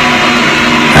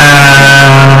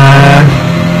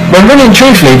 Well, really and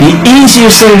truthfully, the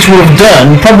easiest thing to have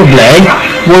done, probably,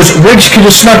 was Riggs could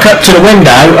have snuck up to the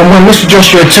window, and when Mr.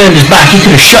 Joshua turned his back, he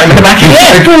could have shot him in the back of the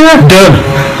head. Done.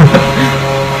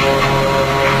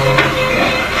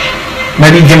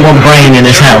 Maybe he didn't want Brain in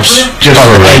his house. Just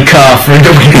a car through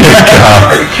the window.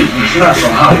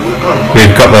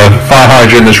 We've got the fire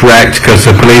hydrant that's wrecked because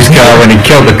the police car, when he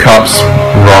killed the cops,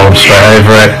 rolled straight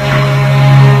over it.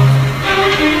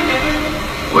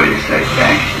 What is that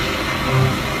thing?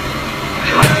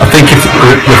 I think if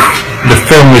the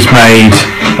film was made,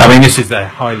 I mean, this is a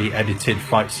highly edited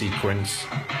fight sequence.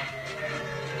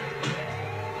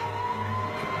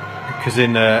 Because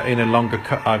in a longer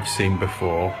cut I've seen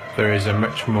before, there is a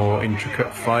much more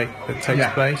intricate fight that takes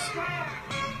place.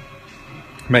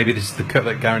 Maybe this is the cut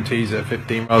that guarantees it a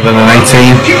 15 rather than an 18.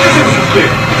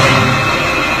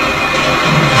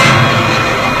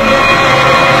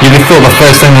 You'd have thought the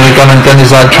first thing they've gone and done is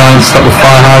like try and stop the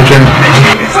fire hydrant.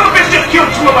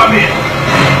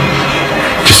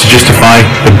 Just to justify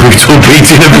the brutal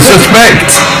beating of the suspect.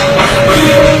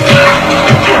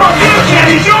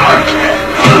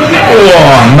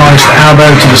 Oh, nice elbow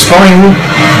to the spine.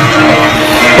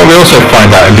 What we also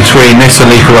find out in between this and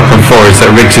Lethal Weapon 4 is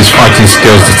that Riggs' fighting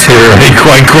skills deteriorate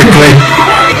quite quickly.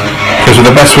 Because with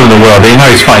the best one in the world, he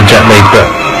knows he's fighting Jet Li, but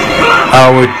I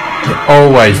would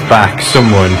always back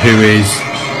someone who is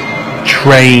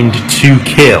trained to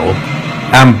kill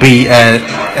and be an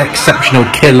exceptional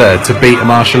killer to beat a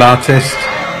martial artist.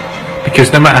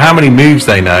 Because no matter how many moves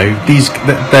they know,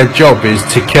 their job is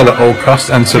to kill at all costs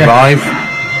and survive. Yeah.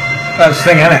 That's the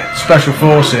thing, isn't it? Special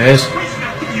forces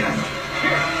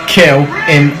kill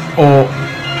or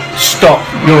stop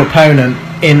your opponent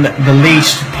in the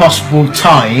least possible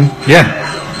time. Yeah.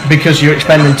 Because you're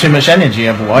expending too much energy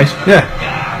otherwise. Yeah.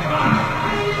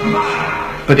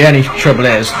 But the only trouble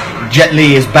is, Jet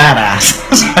Li is badass.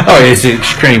 Oh, he's an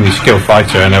extremely skilled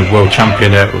fighter and a world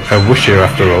champion at Wushu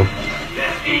after all.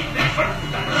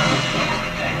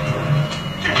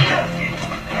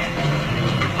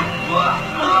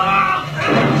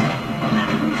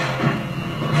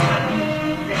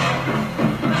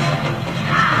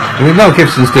 I mean, Mel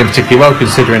Gibson's doing particularly well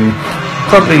considering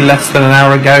probably less than an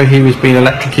hour ago he was being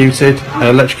electrocuted to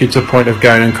the point of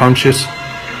going unconscious.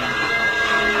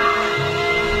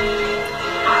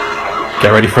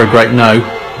 Get ready for a great no.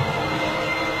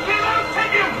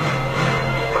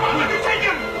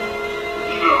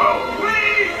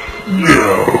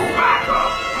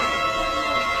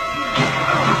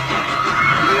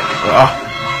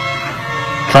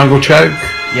 Triangle choke?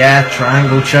 Yeah,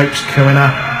 triangle choke's coming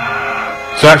up.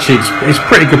 So actually it's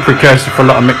pretty good precursor for a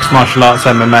lot of mixed martial arts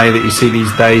MMA that you see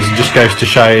these days. It just goes to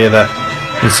show you that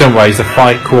in some ways the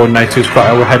fight coordinator is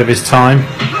quite ahead of his time.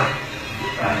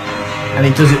 And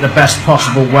he does it the best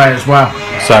possible way as well.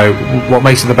 So what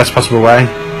makes it the best possible way?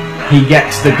 He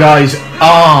gets the guy's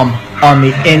arm on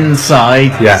the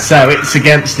inside, Yeah. so it's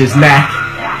against his neck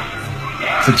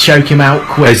to choke him out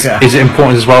quicker. Is it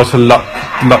important as well to lock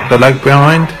the leg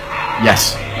behind?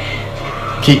 Yes.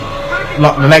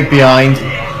 Lock the leg behind,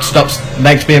 stops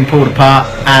legs being pulled apart,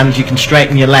 and you can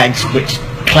straighten your legs, which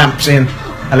clamps in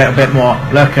a little bit more.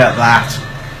 Look at that.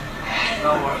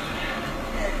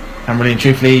 And really and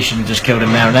truthfully, he should have just killed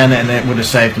him there and then, and it would have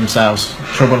saved themselves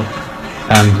trouble.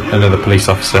 And another police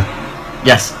officer.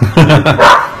 Yes.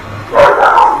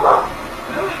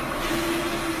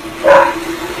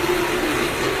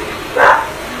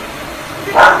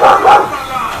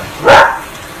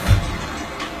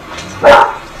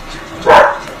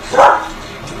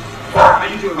 How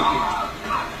you doing, kid?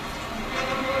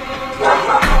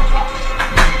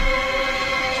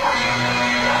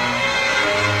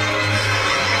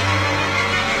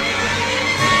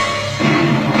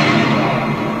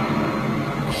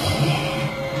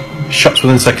 Shots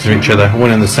within seconds of each other,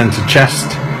 one in the centre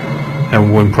chest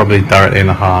and one probably directly in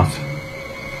the heart.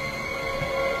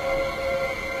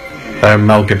 Though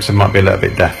Mel Gibson might be a little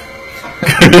bit deaf.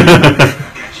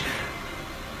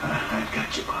 I've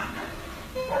got you, bud.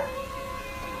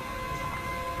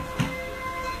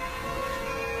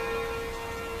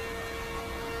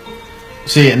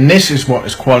 See, and this is what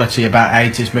is quality about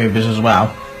 80s movies as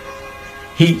well.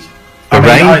 Rain?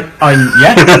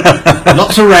 Yeah,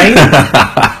 lots of rain.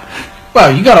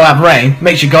 Well, you got to have rain.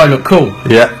 Makes your guy look cool.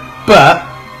 Yeah. But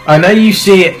I know you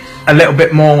see it a little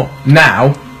bit more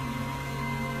now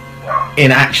in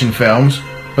action films.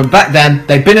 But back then,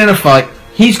 they've been in a fight.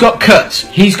 He's got cuts.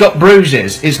 He's got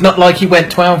bruises. It's not like he went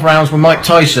 12 rounds with Mike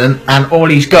Tyson and all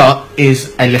he's got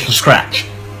is a little scratch.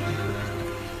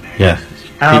 Yeah.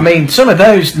 And I mean, some of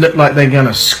those look like they're going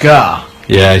to scar.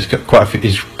 Yeah, he's got quite a few.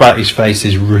 His face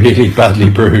is really badly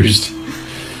bruised.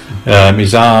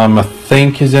 His arm, I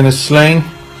think, is in a sling.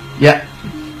 Yeah.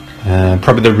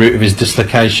 Probably the root of his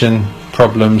dislocation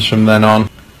problems from then on.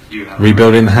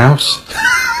 Rebuilding the house.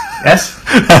 Yes.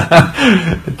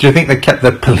 Do you think they kept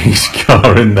the police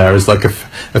car in there as like a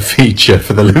feature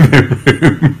for the living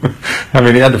room? I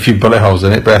mean, it had a few bullet holes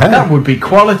in it, but hey. That would be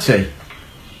quality.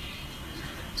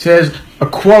 So there's a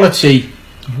quality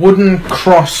wooden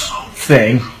cross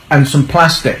thing and some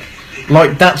plastic.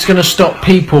 Like, that's going to stop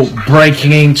people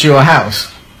breaking into your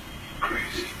house.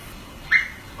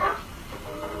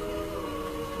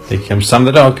 Here comes Sam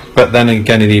the dog, but then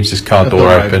again he leaves his car door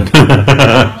open.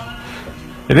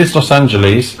 It is Los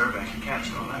Angeles.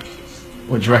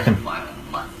 What do you reckon?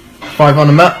 5 on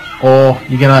the nut, or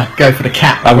you're going to go for the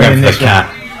cat? I'm going for this the cat.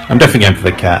 I'm definitely going for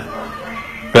the cat.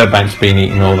 Burbank's been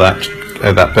eating all that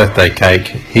birthday cake.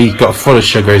 He got full of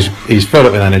sugar. He's filled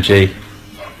up with energy.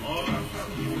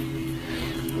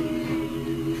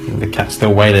 The cat's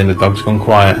still wailing. The dog's gone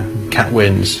quiet. Cat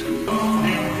wins.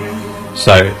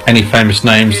 So, any famous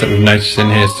names that we've noticed in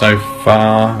here so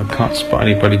far? I can't spot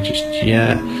anybody just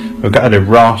yet. We've got Eddie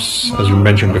Ross, as we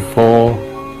mentioned before.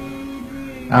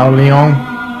 Al Leon,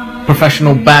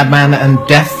 professional bad man and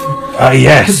death.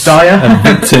 Yes. Dyer. And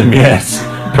victim, yes.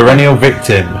 Perennial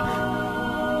victim.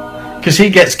 Because he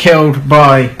gets killed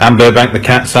by... And Burbank the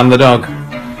cat, Sam the dog.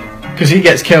 Because he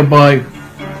gets killed by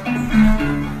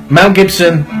Mel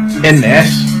Gibson in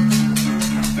this.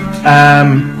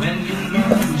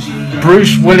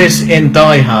 Bruce Willis in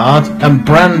Die Hard. And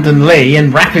Brandon Lee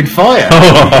in Rapid Fire.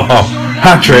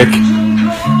 Hat-trick.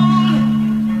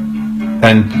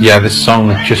 And yeah, this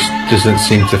song just doesn't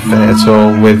seem to fit at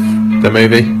all with the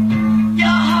movie.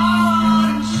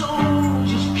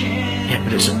 Yeah,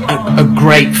 but it's a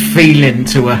great feeling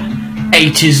to a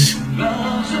 80s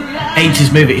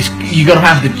movie. You got to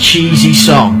have the cheesy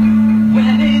song.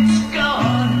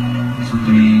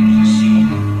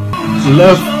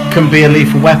 Love can be a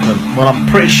lethal weapon. Well, I'm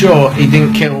pretty sure he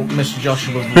didn't kill Mr.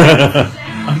 Joshua.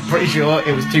 I'm pretty sure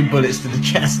it was 2 bullets to the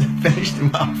chest that finished him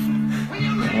off.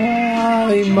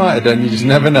 He might have done, you just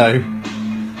never know.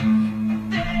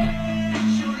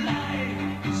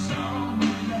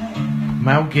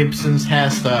 Mel Gibson's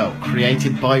hairstyle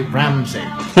created by Ramsey.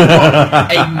 What,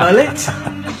 a mullet?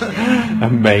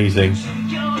 Amazing.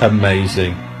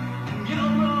 Amazing.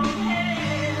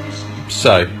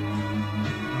 So,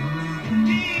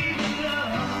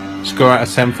 score out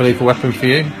of 10 for Lethal Weapon for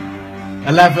you?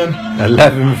 11.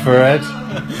 11 for Ed.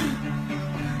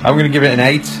 I'm going to give it an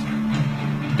 8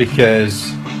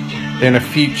 because in a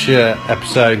future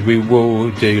episode we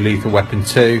will do Lethal Weapon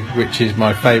 2, which is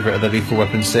my favourite of the Lethal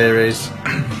Weapon series.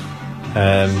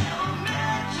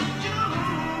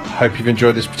 Hope you've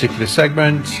enjoyed this particular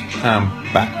segment.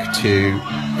 Back to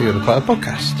the other part of the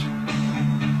podcast.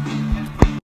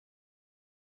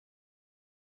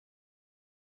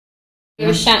 Give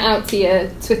a shout out to your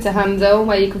Twitter handle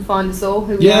where you can find us all.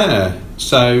 Who we are. Yeah.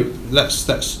 So let's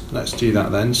do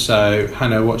that then. So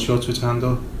Hannah, what's your Twitter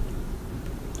handle?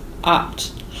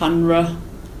 At Hanra,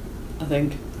 I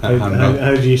think.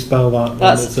 How do you spell that?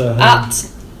 That's at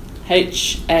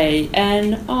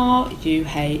HANRUH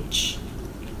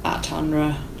at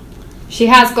Hanra. She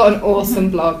has got an awesome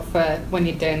blog for when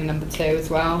you're doing number 2 as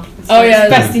well. Oh, yeah.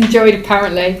 It's best enjoyed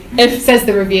apparently. It says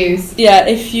the reviews. Yeah,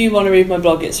 if you want to read my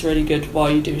blog, it's really good while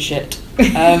you do shit.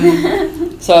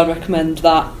 So I'd recommend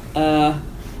that.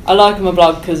 I like my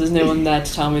blog because there's no one there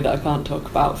to tell me that I can't talk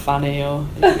about Fanny or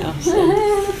anything else. So.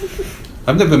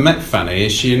 I've never met Fanny.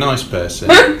 Is she a nice person?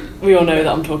 We all know that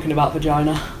I'm talking about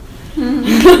vagina.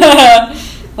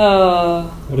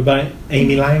 What about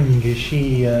Amy Lang? Is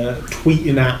she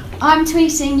tweeting at? I'm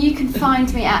tweeting. You can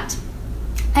find me at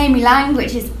Amy Lang,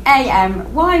 which is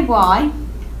AMYY,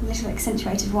 little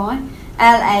accentuated Y,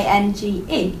 LANGE.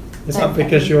 Is that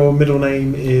because your middle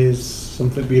name is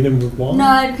something beginning with Y?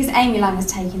 No, because Amy Lang was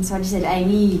taken, so I just said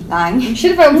Amy Lang. You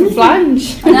should have opened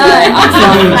Flange. I know.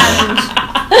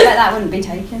 I bet that wouldn't be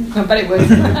taken. I bet it would.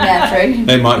 Yeah, true.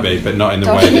 It might be, but not in the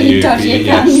Dodgy- way that you. dodgy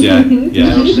Yes,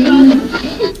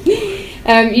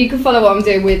 yeah. You can follow what I'm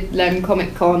doing with Lem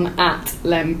Comic Con at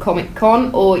Lem Comic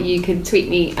Con, or you can tweet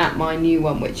me at my new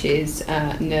one, which is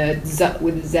Nerds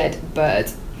with Z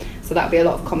Bird. So that'll be a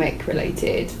lot of comic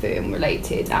related, film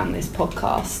related, and this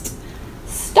podcast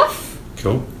stuff.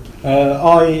 Cool.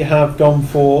 I have gone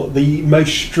for the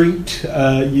most street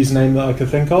username that I could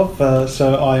think of.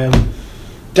 So I am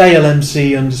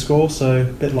DaleMC _, so a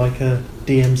bit like a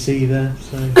DMC there.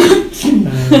 So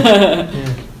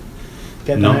yeah.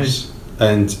 Get Nice.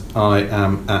 And I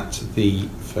am at the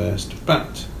First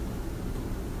Bat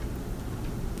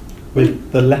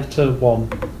with the letter 1.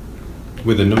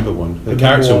 with a number 1, the The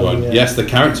character number 1. yeah. Yes, the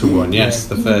character 1. Yes,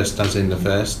 Yeah. the first, as in the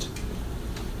first.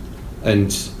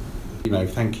 And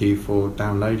thank you for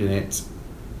downloading it.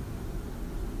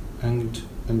 And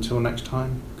until next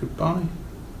time, goodbye.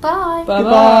 Bye.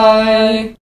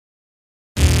 Bye-bye.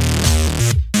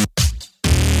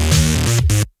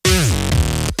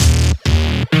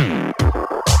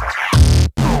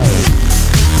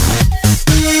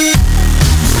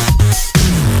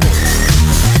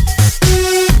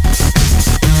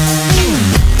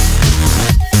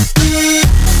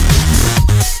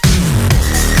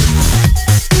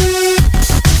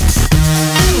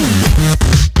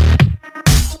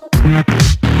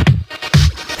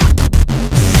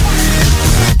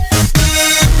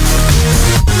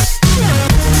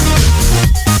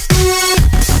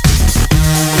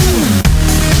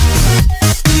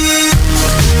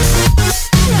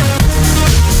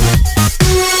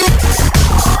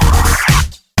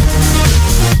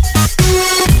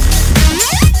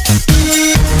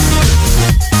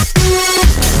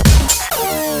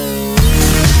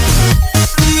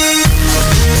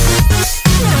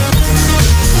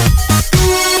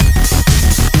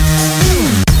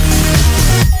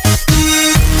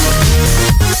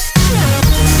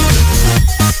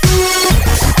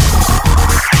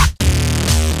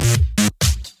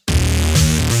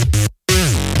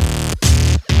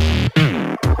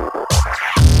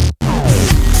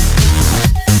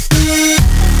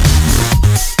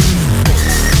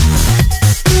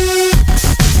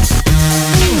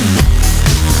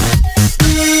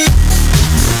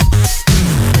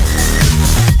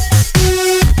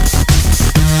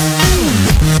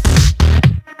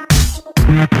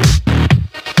 Weapon.